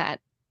thing that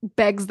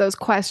begs those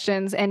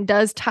questions and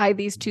does tie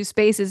these two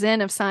spaces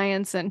in of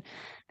science and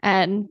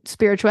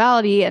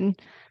spirituality. And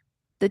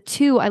the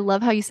two, I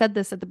love how you said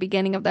this at the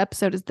beginning of the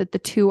episode, is that the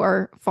two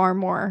are far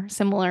more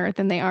similar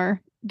than they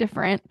are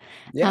different.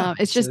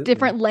 It's just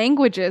different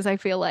languages, I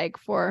feel like,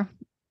 for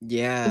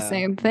the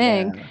same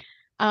thing.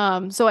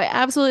 So I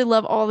absolutely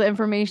love all the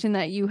information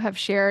that you have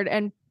shared,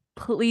 and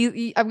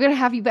please, I'm gonna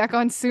have you back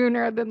on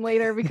sooner than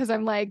later, because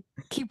I'm like,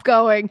 keep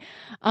going.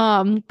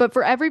 But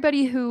for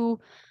everybody who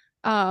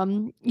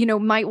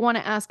might want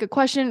to ask a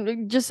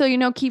question, just so you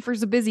know,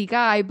 Kiefer's a busy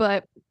guy,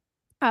 but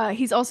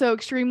he's also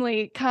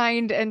extremely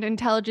kind and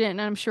intelligent,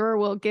 and I'm sure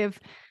will give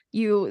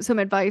you some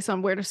advice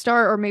on where to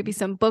start, or maybe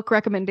some book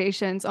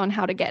recommendations on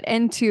how to get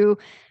into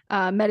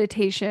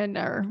meditation,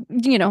 or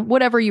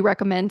whatever you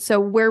recommend. So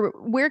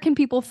where can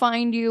people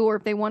find you, or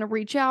if they want to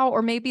reach out,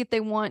 or maybe if they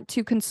want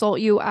to consult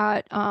you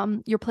at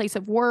your place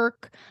of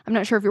work? I'm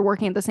not sure if you're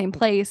working at the same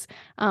place,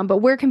 but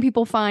where can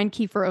people find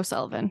Kiefer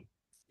O'Sullivan?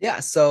 Yeah.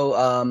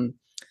 So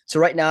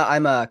right now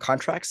I'm a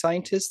contract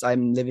scientist.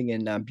 I'm living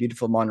in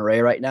beautiful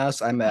Monterey right now.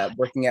 So I'm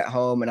working at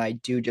home, and I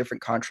do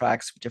different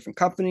contracts with different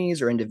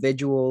companies or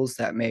individuals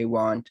that may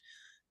want,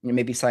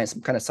 maybe some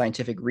kind of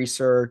scientific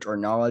research or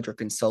knowledge or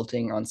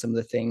consulting on some of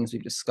the things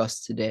we've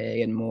discussed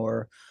today and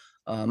more,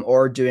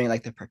 or doing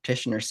like the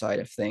practitioner side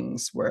of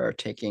things, where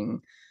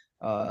taking,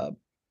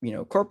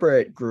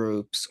 corporate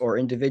groups or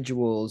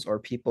individuals or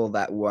people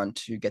that want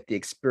to get the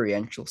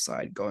experiential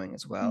side going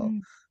as well.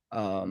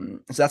 So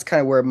that's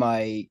kind of where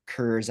my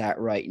career is at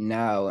right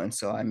now. And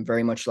so I'm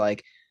very much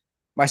like,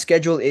 my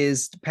schedule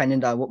is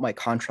dependent on what my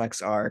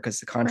contracts are, because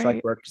the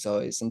contract work is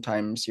always,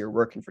 sometimes you're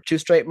working for 2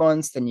 straight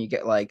months, then you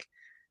get like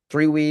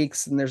 3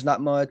 weeks and there's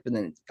not much, but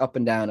then it's up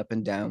and down,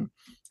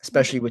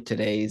 especially with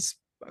today's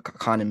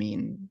economy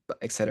and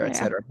et cetera, et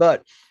cetera.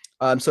 But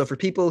so for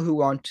people who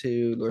want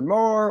to learn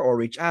more or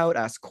reach out,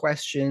 ask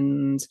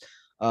questions,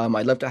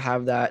 I'd love to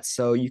have that.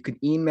 So you can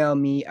email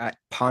me at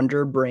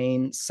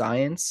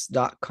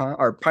ponderbrainscience.com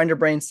or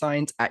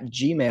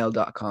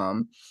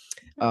ponderbrainscience@gmail.com.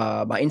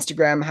 My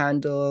Instagram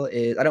handle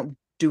is, I don't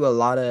do a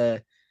lot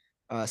of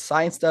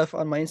science stuff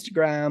on my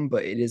Instagram,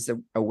 but it is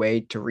a way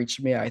to reach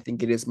me. I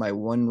think it is my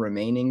one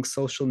remaining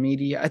social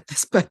media at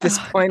this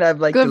point. I've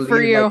like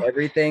deleted like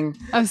everything.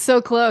 I'm so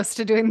close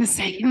to doing the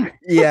same.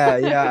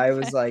 Yeah. I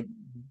was like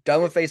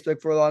done with Facebook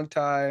for a long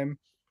time.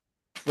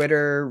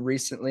 Twitter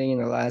recently, in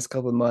the last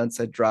couple of months,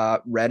 I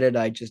dropped. Reddit,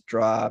 I just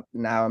dropped.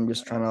 Now I'm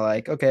just trying to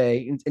like,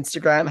 okay,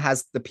 Instagram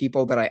has the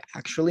people that I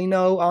actually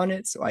know on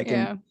it, so I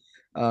can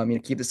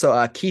keep it. So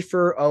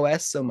Kiefer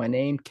OS, so my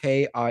name,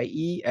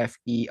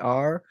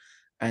 Kiefer,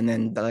 and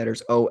then the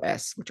letters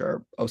OS, which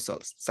are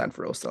O'Sullivan, stand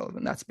for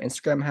O'Sullivan. That's my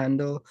Instagram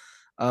handle.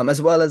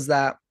 As well as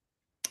that,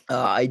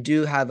 I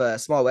do have a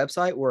small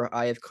website where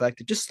I have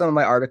collected just some of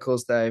my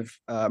articles that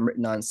I've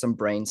written on some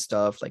brain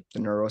stuff, like the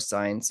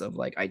neuroscience of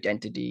like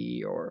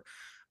identity, or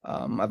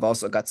I've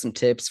also got some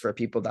tips for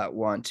people that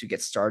want to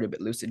get started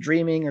with lucid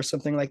dreaming or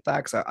something like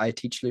that, because I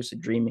teach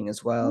lucid dreaming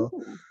as well.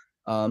 Ooh.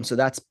 So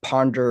that's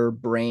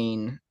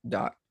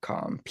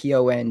ponderbrain.com,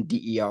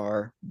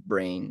 PONDER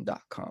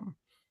brain.com.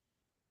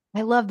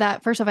 I love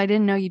that. First off, I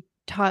didn't know you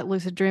taught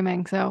lucid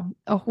dreaming. So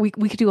we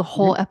could do a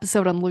whole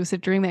episode on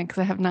lucid dreaming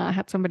because I have not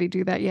had somebody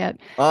do that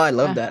yet. Oh, I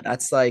love Uh, that.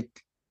 That's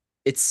like,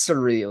 it's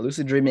surreal.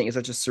 Lucid dreaming is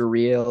such a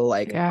surreal,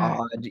 like yeah.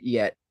 odd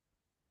yet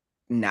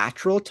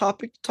natural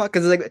topic to talk,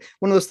 because it's like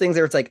one of those things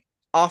where it's like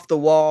off the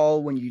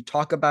wall when you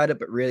talk about it,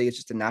 but really it's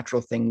just a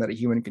natural thing that a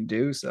human can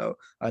do. So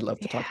I'd love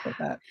to talk about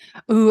that.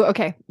 Ooh,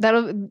 okay.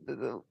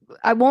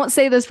 I won't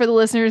say this for the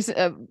listeners.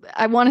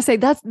 I want to say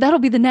that'll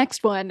be the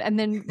next one. And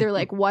then they're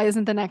like, why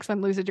isn't the next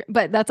one lucid dream?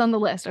 But that's on the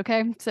list.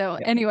 Okay. So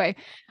Yeah. anyway,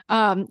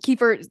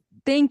 Kiefer,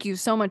 thank you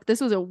so much.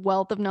 This was a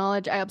wealth of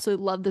knowledge. I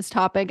absolutely love this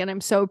topic. And I'm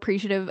so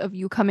appreciative of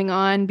you coming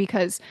on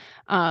because,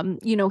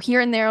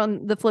 here and there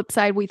on the flip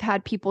side, we've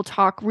had people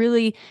talk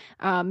really,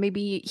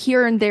 maybe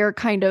here and there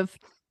kind of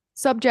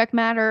subject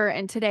matter.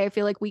 And today I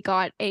feel like we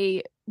got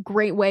a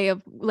great way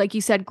of, like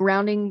you said,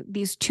 grounding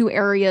these two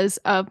areas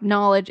of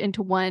knowledge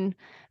into one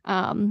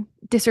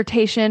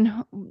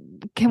dissertation,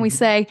 can we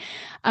say?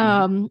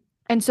 And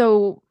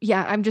so,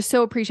 yeah, I'm just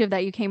so appreciative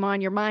that you came on.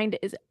 Your mind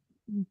is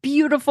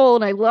beautiful,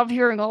 and I love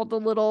hearing all the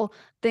little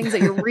things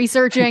that you're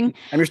researching.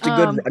 I'm just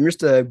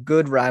a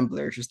good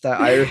rambler. Just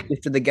that Irish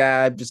gift of the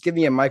gab. Just give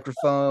me a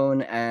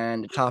microphone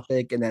and a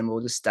topic, and then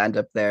we'll just stand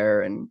up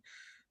there. And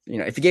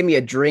if you gave me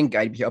a drink,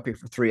 I'd be up here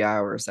for 3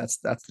 hours. That's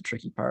the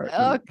tricky part.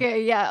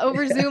 Okay, yeah,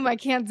 over Zoom I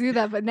can't do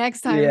that, but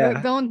next time,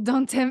 Yeah. like,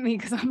 don't tempt me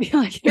because I'll be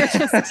like, here,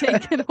 just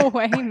take it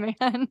away,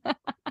 man.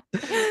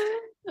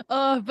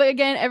 But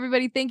again,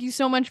 everybody, thank you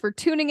so much for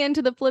tuning in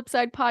to the Flip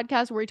Side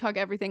podcast where we talk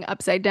everything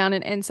upside down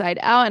and inside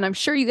out. And I'm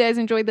sure you guys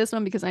enjoyed this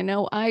one because I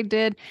know I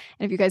did.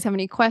 And if you guys have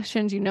any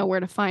questions, you know where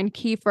to find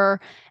Kiefer.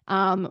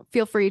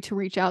 Feel free to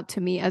reach out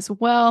to me as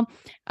well.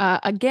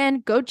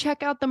 Again, go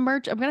check out the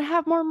merch. I'm going to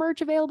have more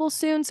merch available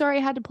soon. Sorry,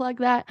 I had to plug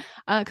that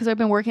because I've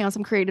been working on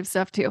some creative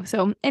stuff too.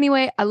 So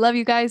anyway, I love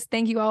you guys.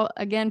 Thank you all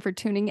again for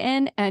tuning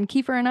in. And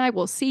Kiefer and I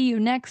will see you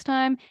next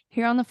time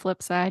here on the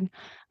Flip Side.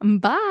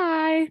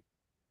 Bye.